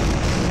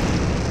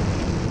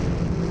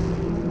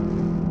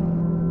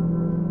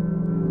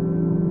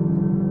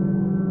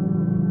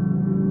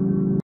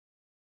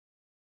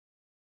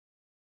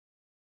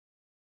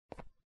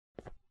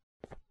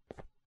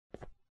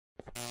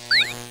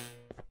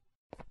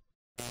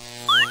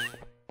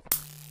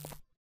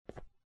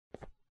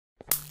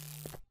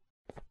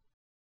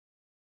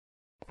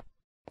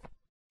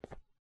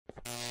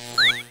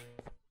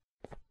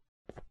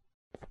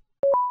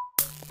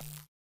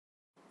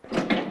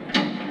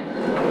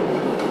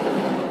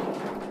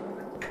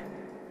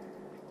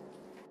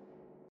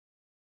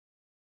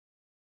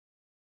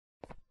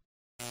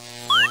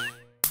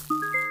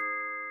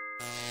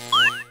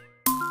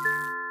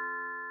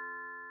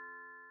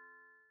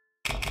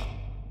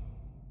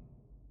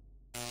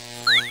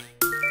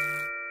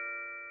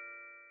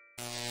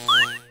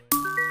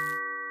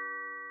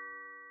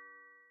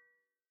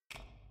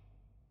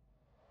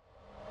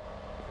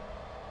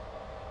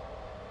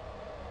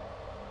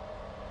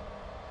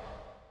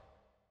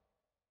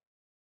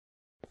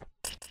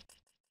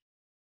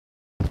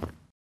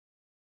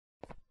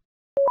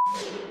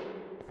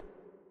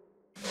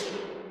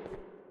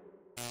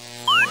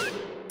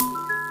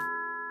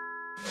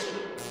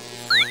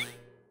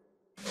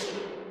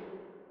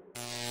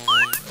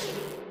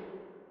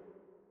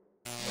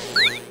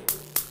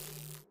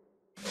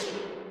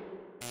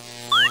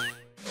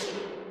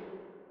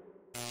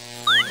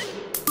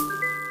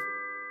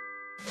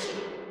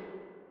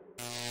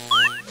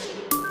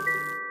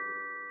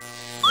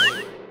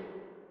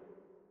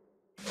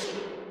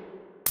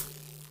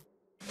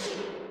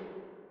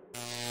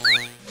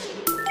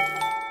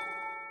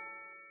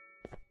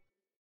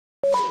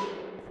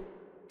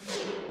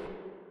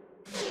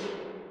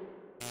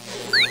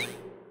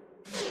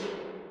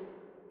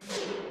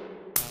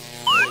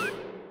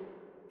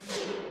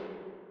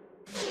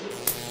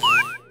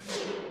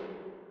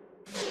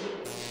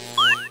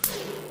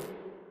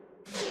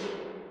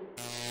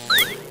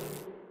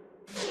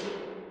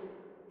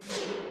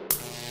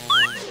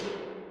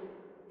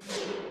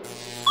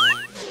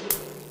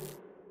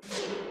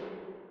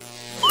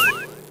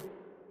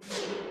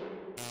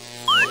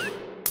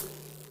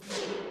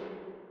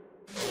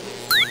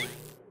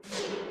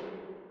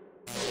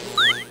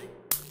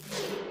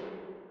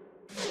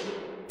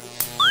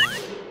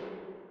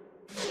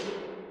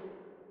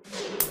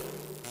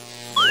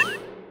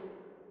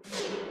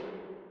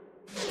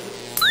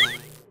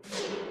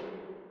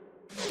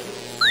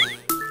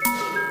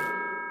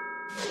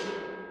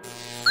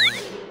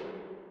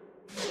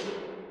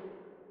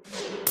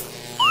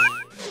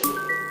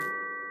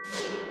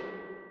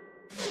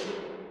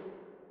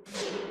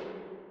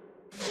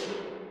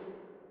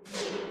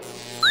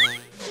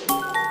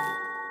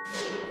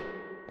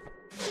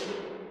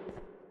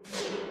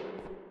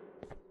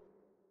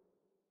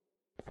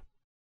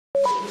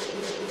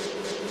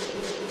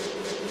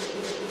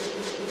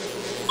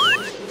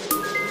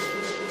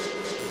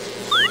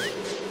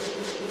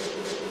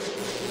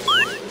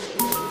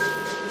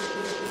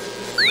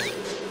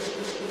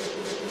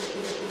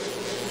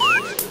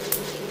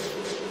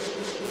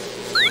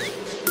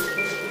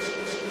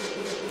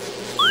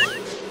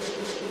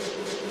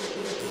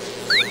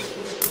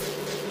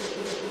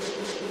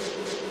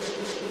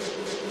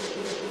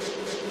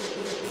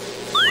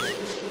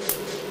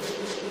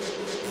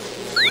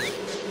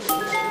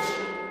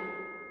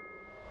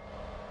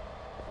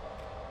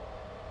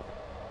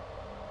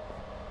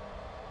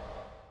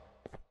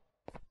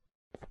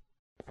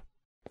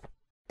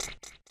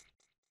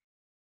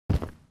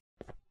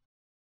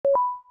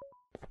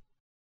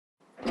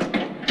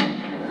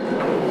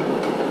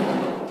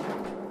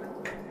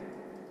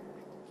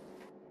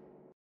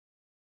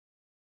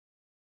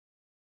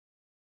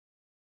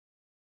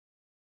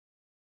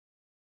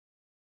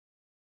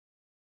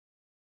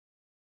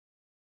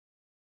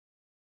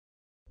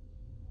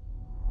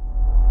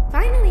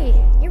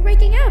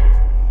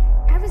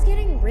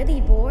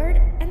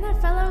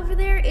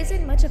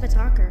 isn't much of a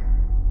talker.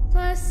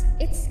 Plus,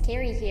 it's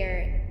scary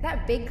here.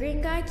 That big green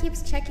guy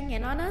keeps checking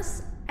in on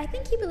us. I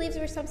think he believes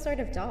we're some sort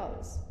of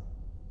dolls.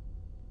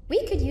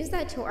 We could use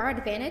that to our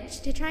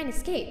advantage to try and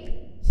escape.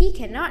 He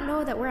cannot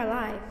know that we're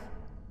alive.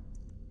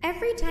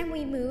 Every time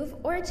we move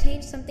or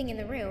change something in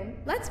the room,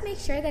 let's make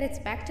sure that it's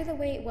back to the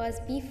way it was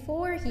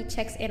before he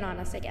checks in on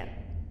us again.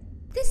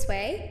 This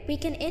way, we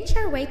can inch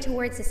our way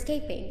towards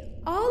escaping,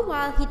 all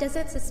while he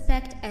doesn't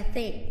suspect a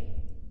thing.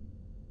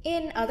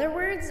 In other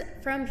words,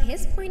 from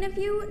his point of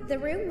view, the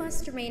room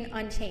must remain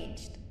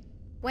unchanged.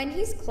 When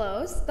he's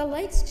close, the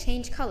lights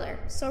change color,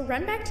 so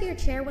run back to your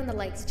chair when the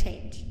lights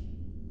change.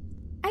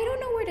 I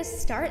don't know where to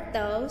start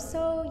though,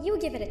 so you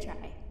give it a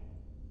try.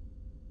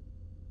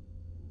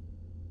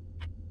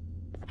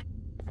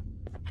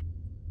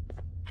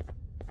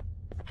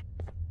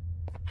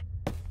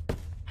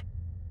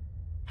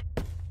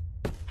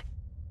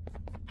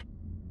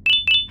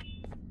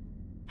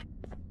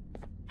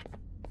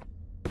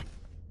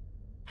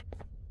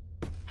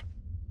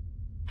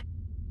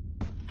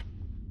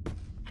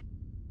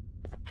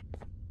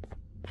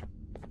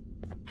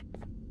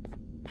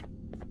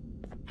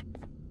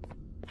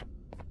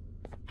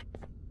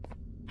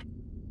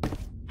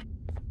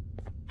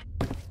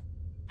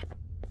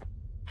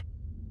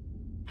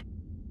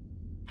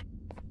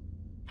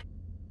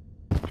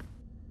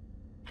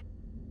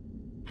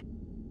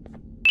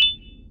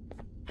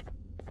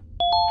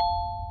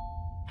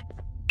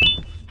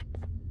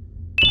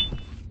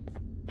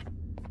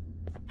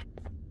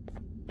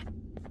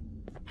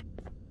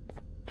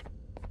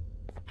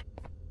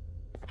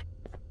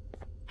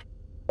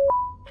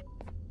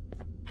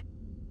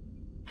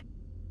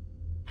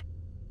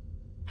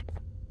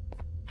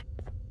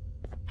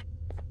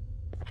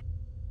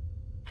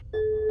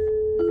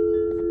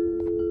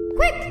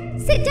 Quick!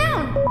 Sit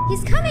down!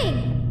 He's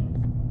coming!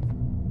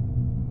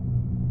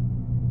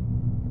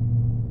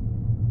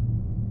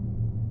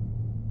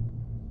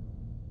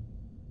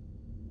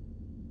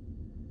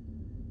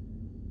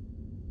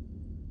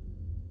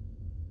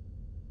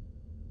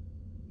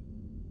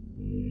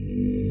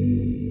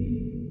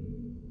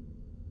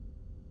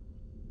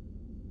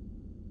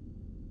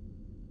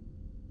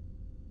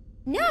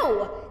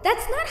 No!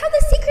 That's not how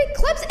the secret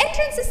club's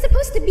entrance is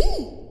supposed to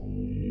be!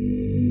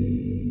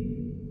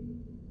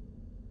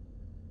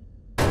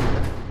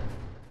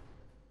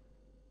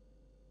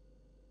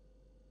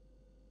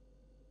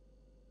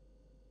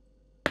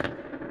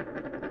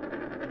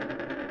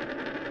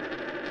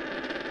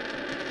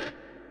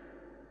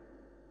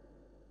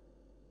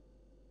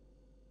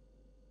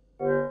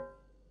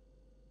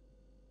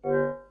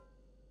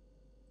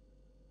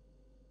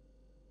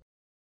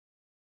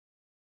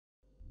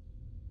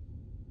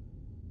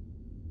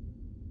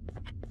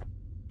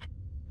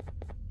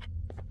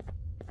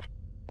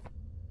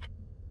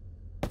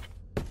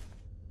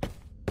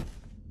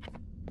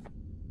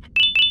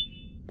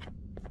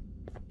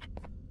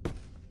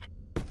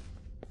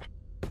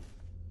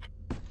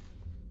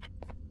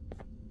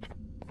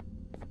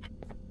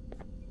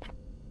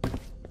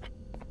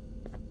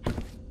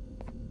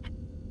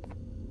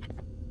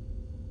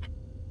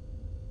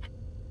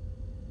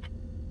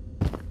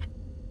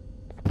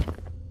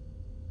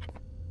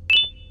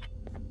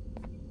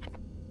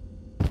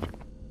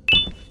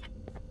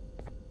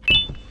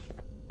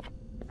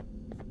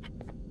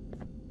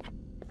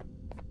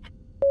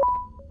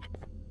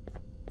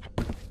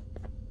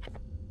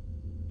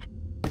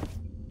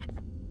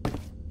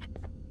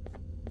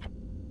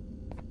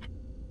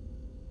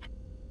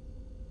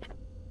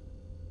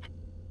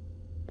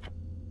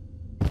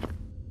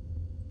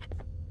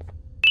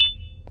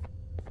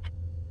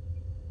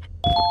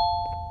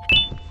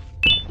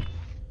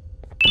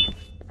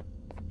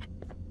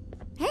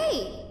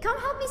 Hey, come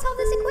help me solve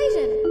this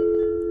equation.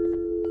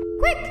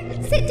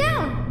 Quick, sit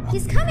down.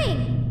 He's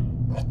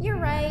coming. You're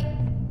right.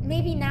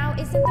 Maybe now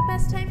isn't the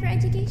best time for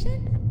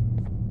education?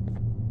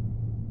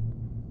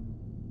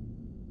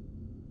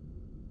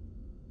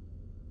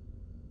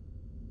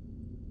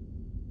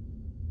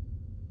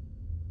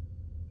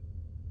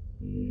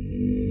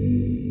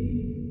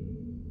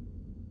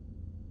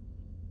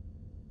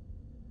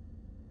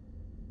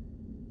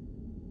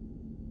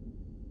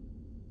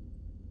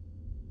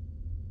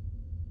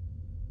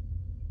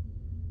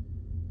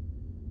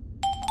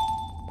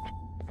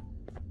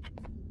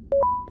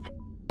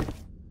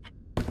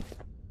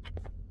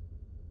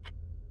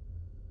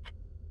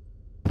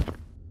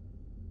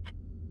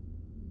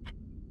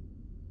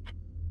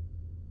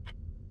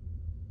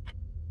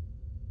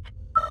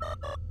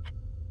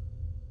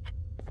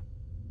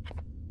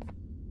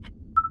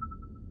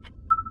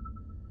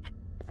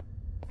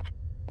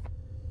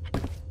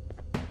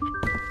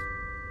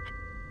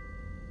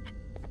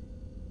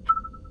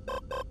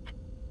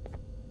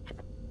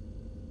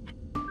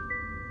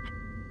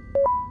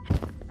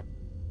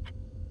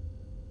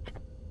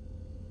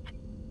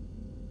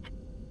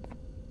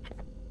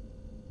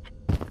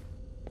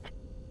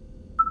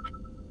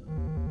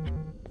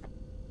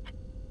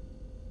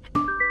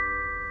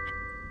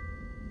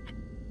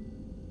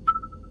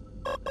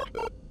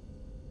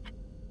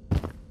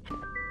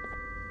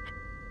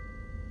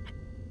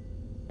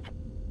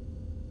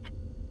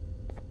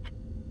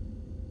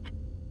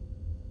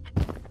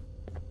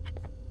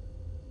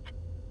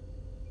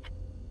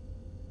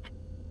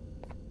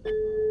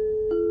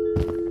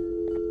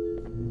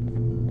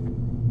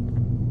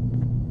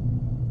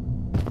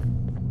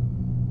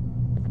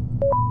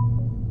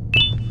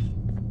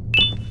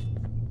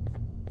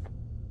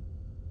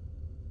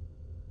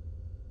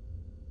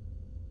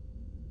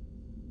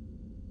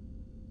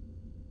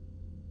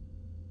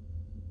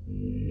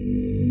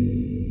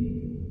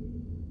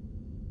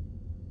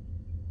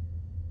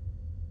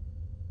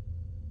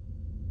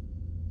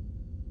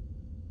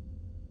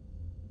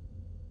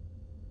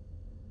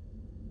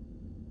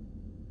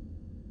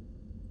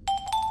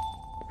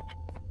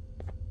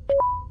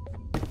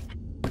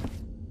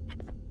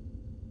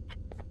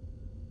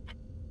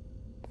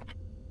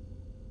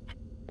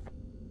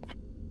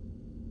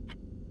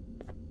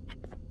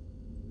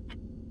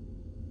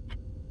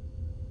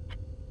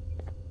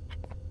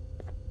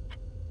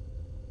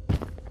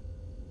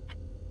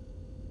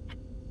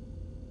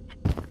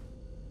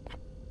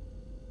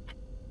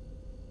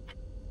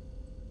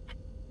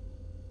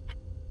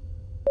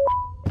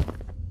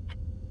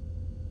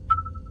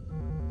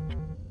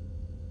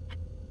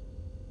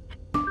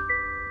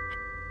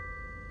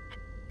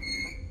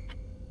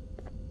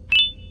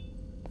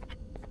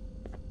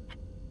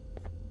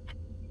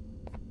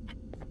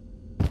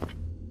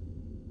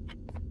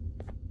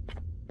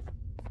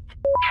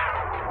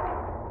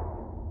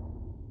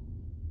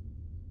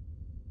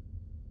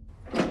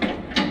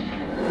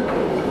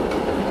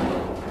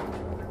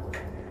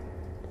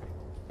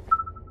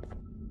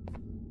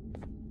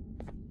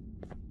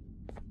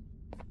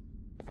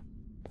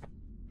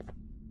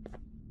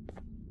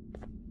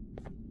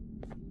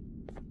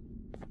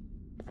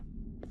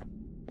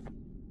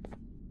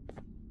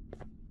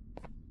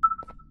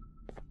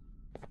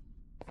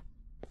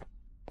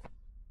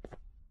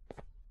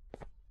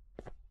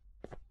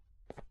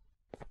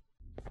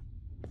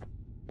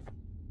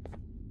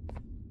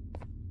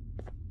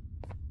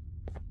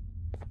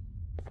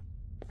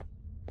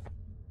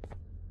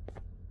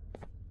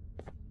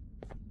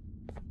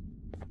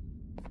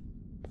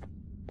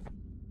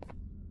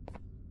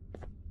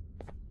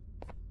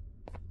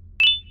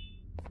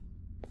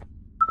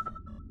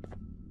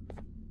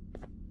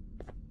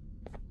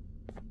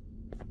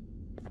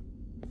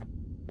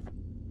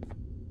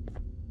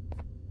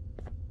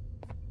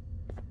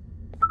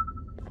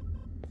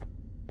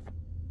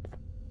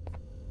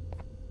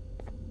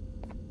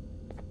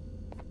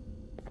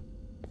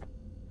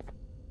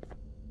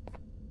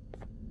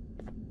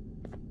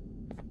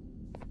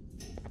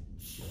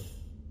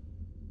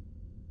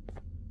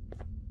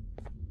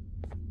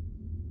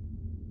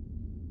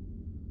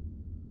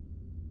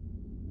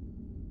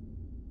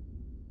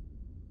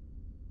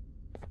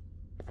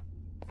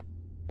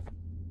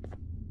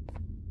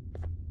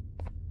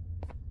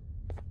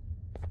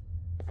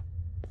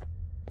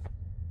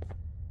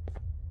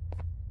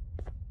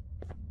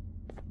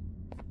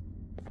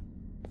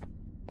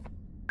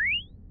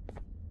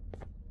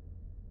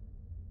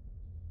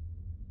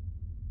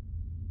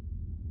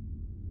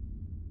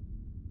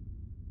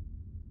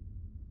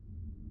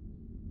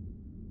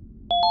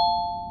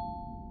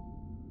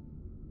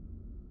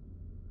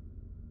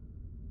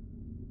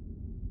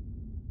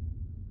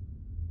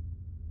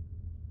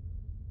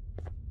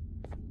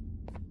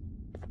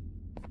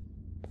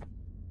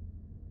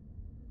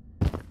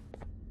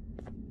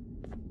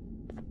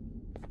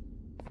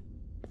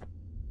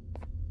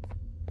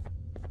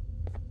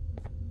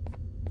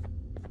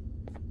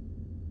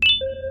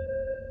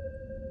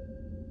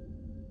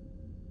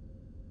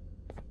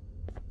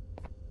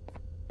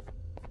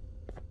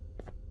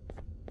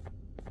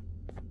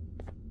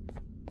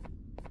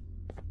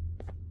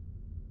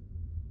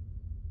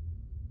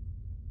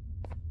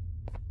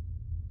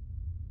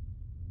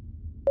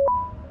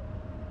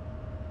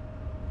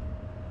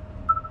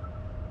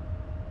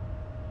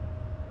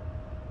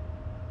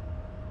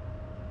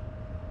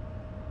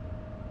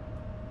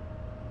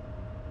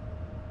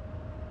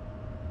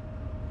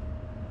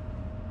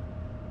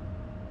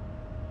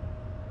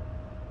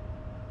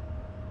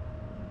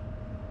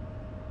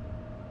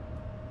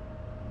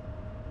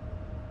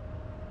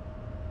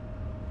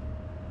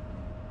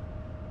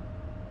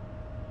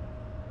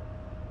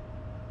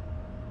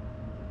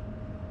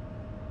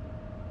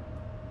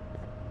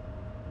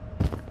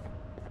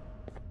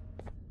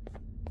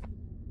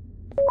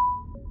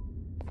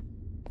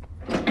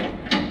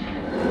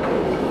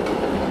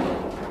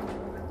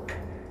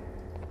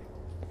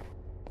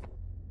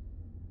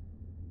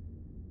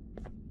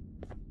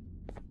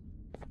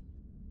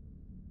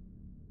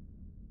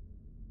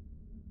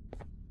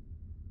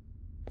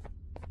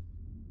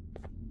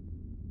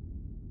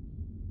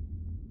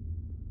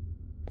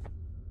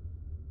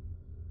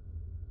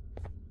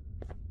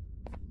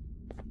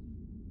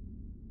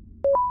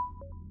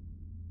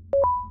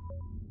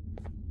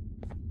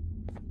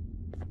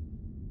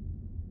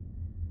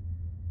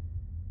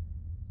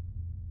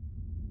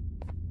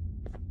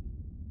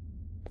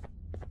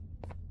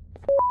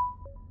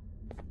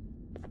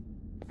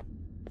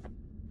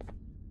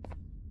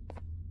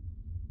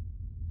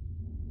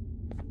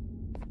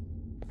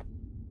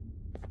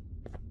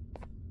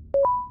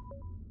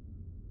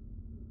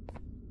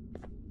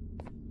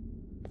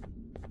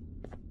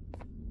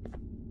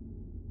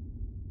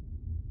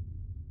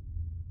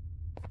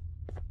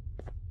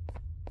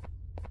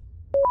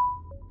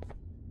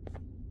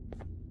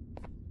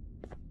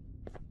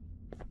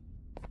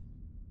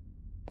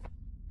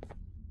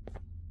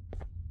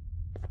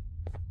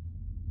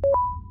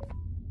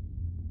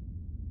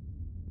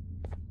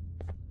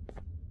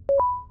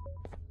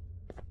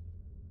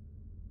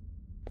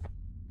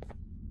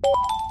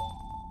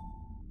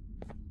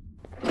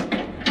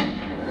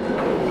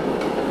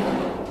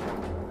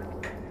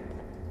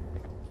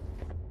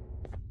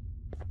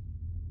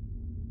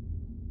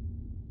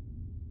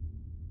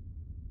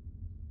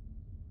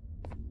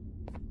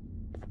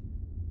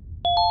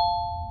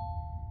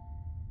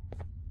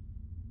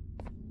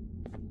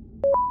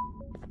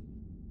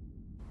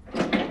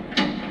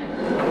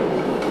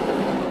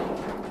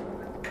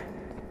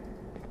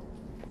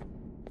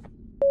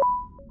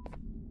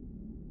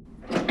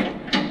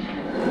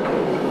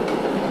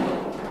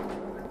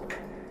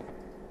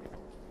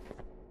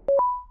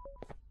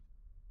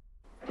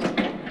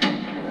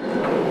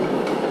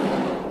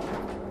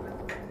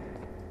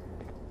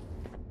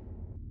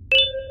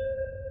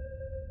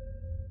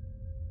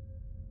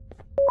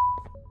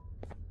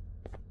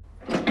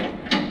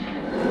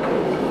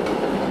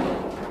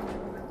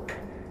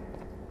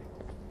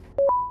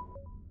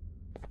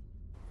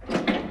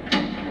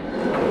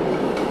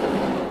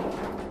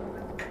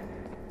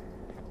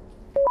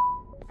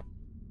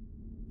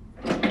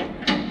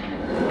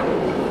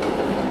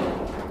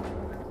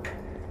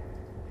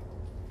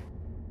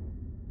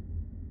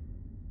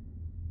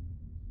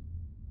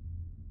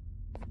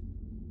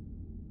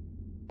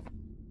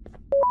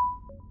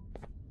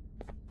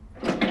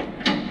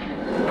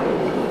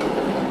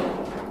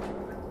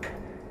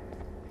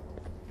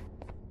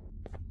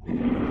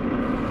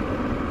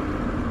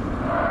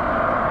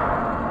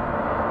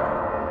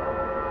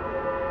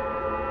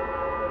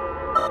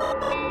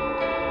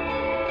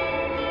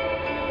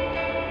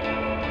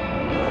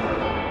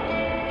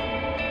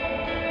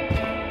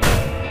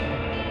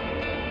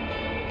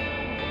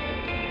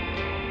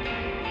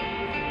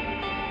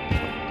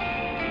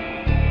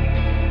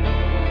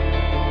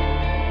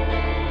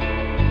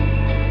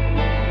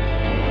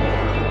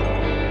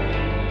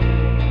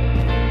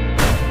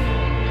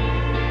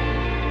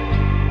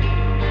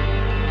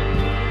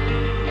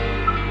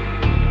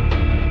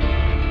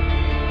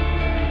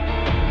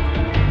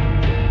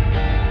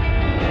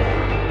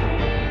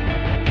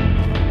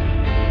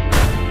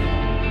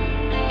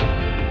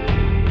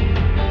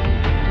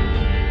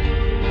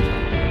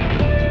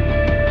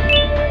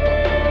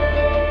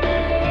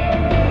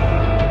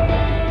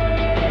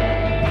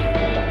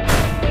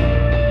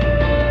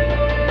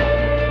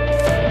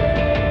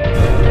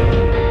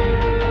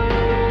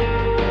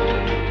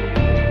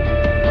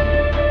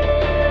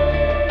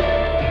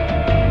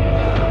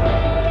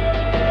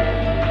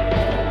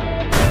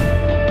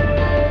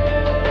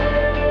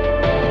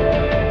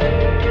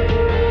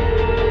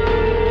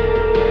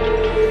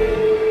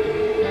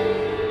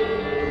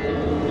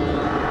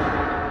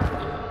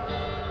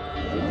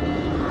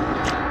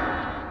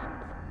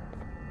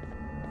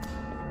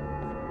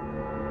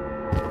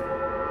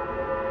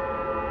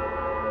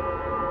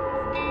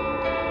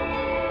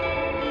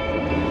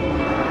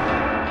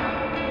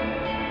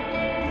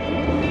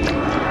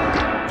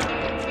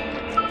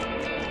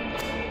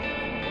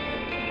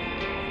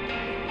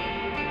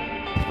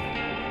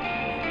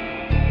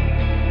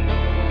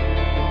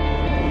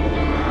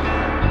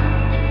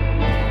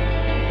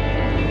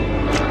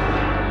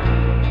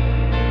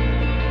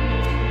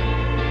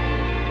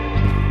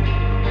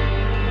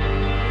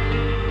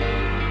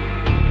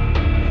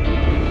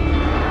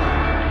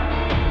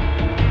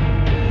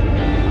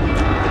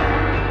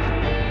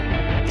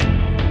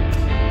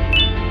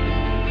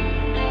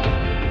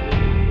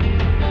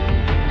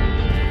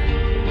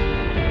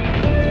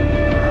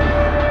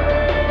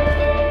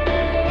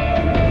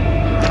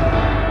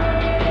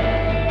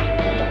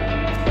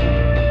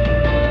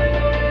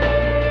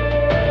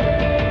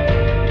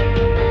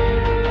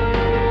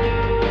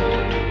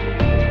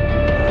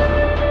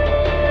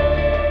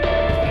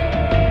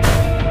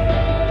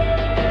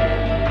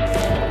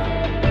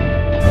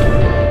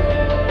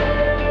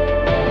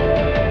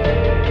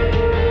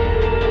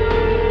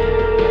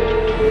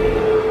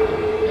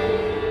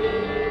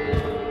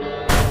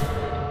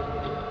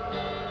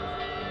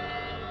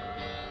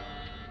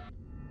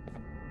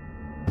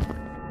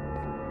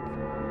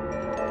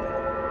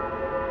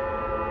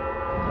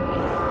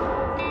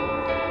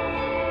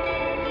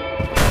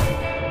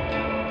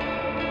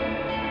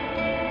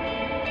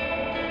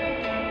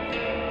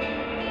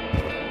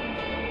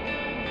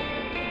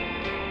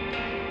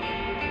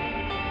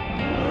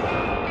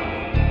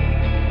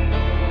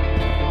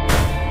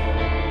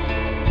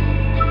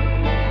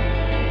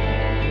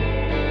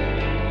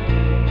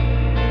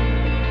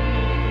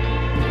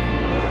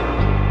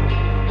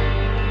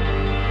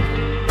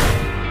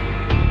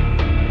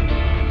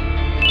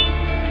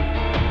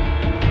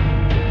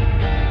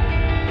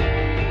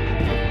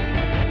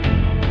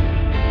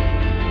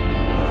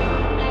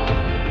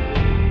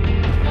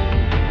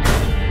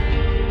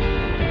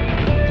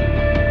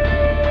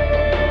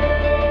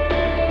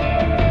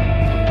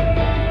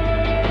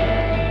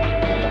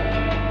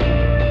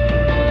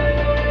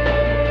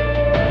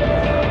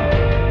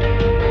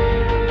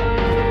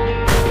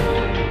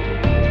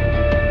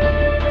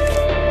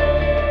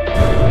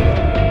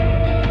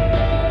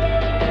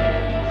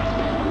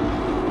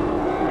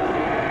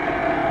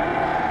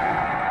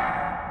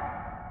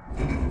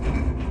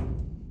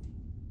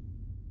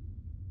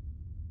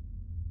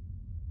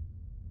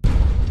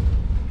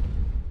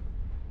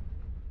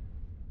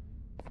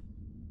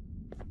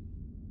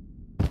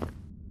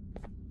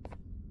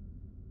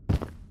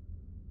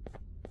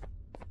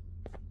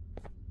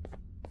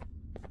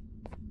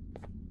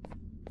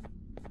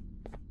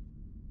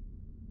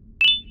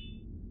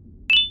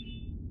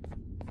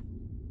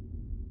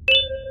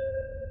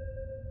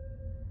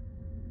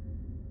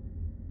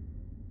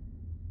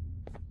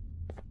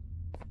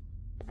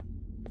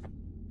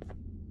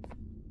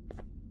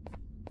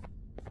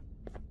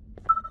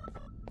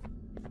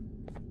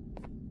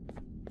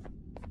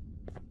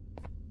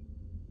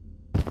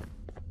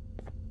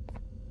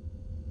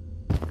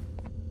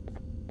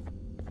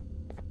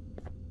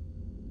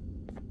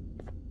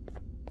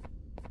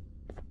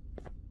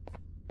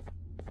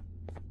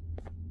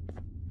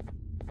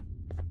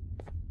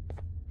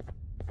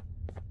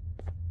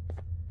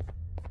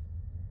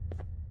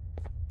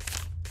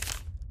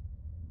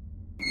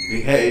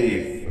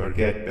 Behave or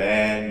get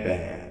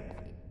Banban.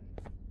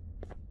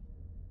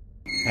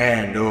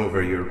 Hand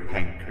over your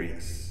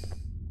pancreas.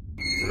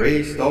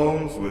 3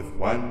 stones with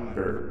 1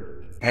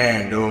 bird.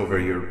 Hand over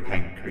your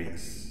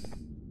pancreas.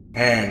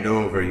 Hand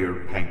over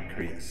your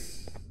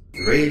pancreas.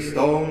 3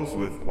 stones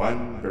with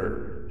 1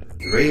 bird.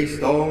 3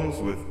 stones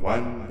with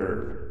 1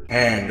 bird.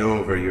 Hand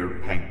over your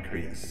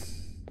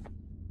pancreas.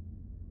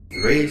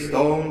 3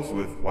 stones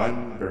with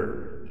 1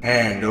 bird.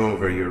 Hand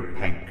over your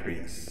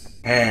pancreas.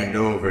 Hand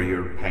over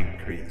your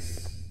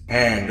pancreas.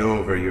 Hand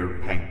over your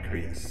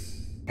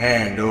pancreas.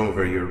 Hand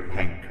over your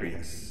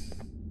pancreas.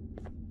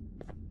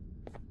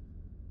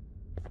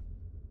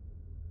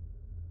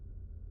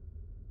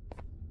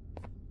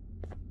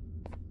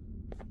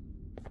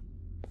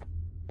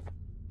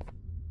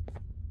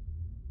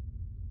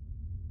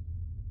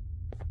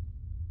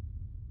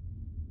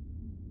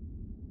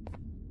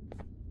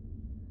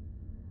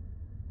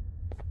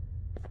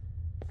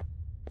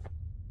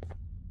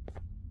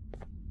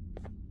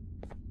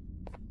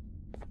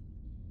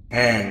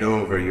 Hand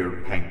over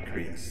your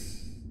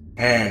pancreas.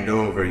 Hand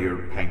over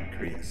your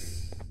pancreas.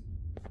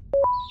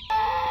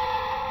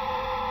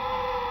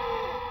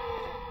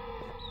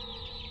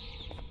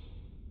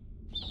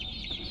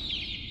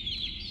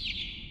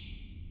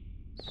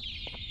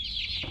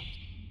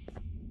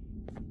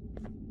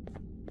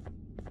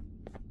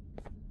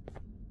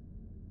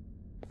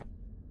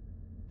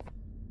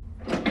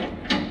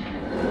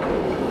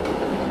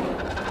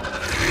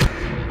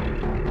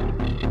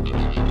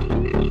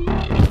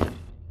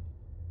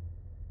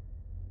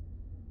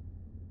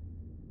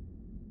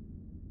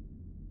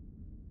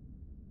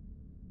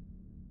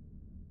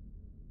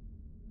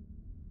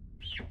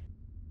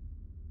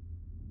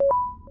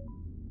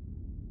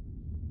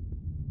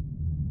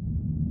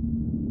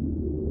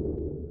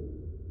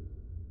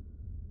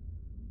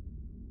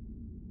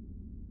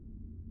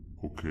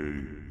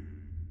 Okay.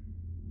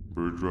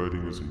 Bird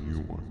riding is a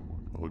new one,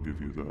 I'll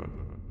give you that.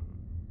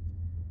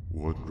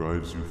 What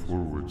drives you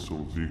forward so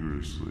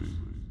vigorously?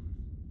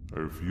 I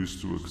refuse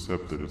to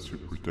accept that it's your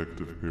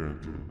protective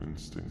parental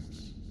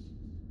instincts.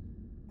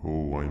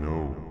 Oh, I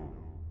know.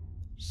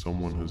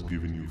 Someone has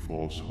given you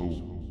false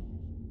hope.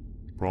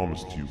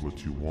 Promised you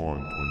what you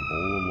want when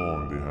all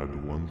along they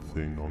had one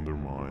thing on their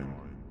mind.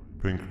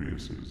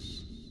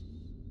 Pancreases.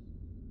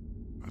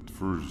 At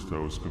first, I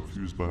was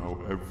confused by how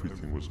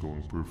everything was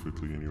going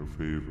perfectly in your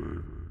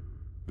favor,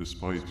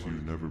 despite you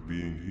never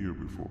being here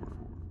before.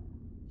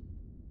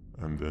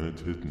 And then it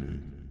hit me.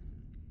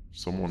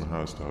 Someone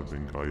has to have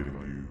been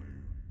guiding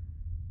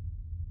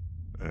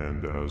you.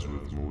 And as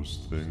with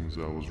most things,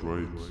 I was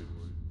right.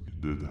 You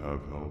did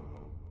have help.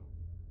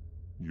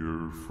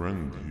 Your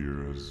friend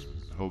here has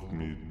helped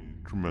me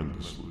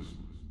tremendously.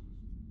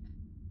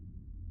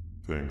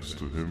 Thanks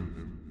to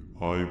him,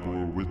 I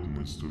bore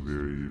witness to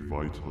very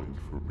vital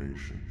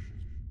information.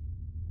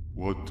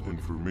 What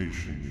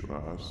information, you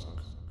ask?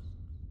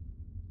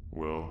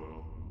 Well,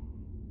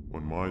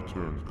 when my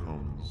turn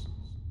comes,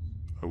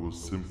 I will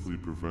simply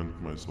prevent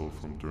myself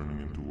from turning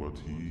into what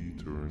he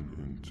turned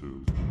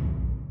into.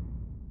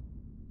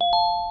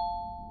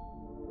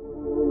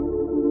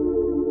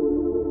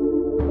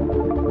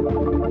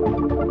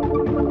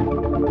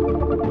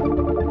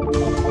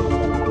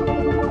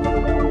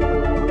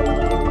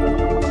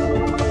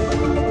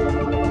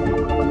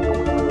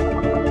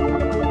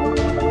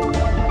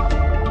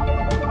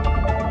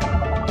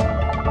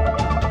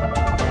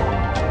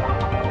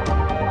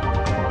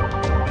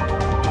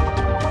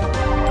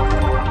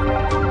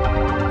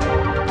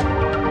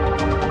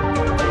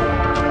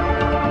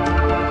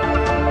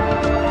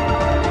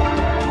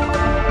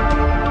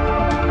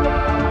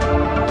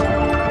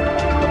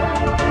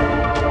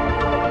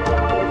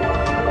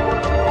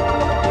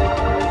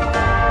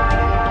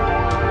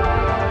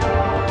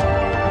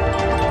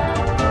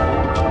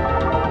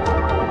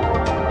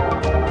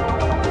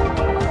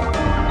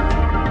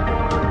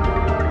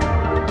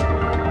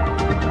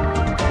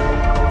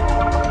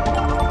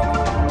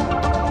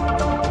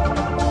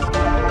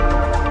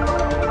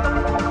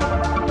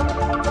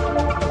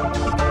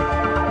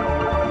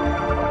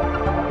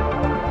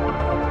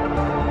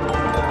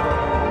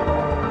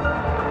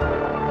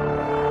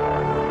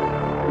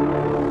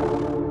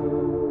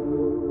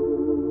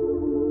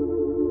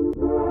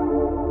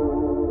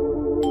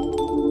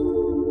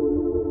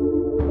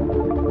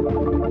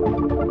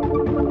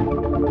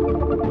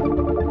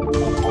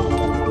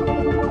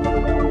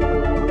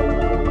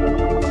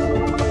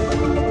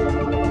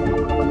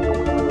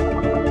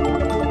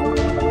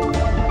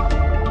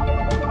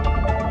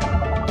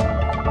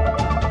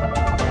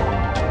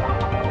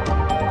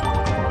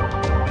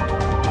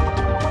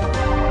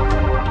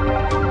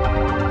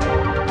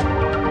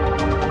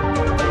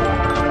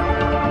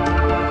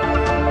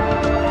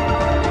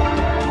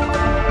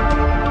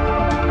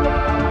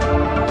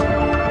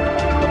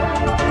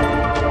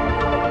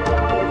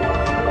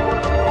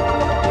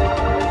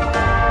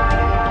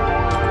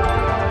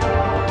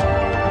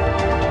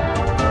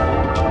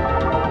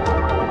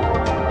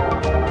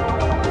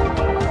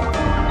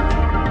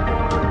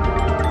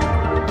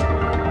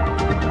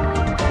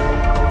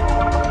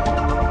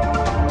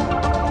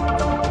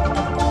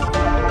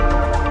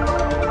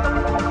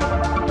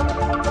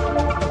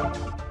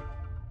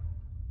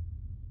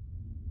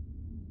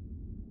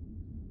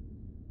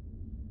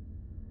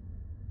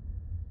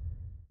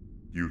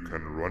 You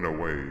can run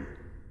away,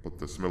 but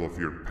the smell of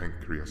your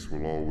pancreas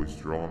will always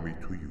draw me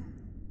to you.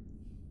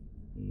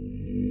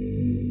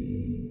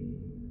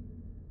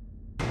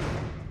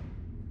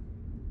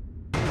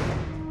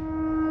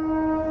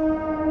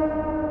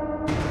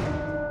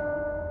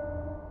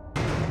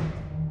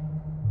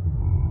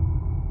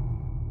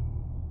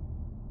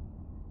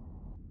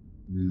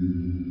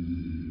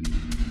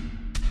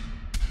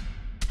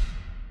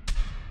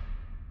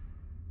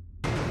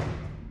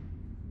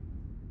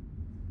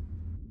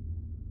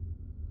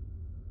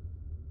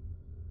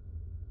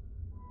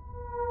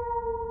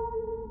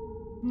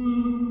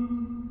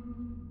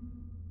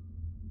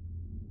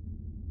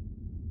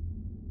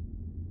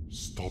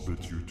 Stop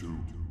it, you two.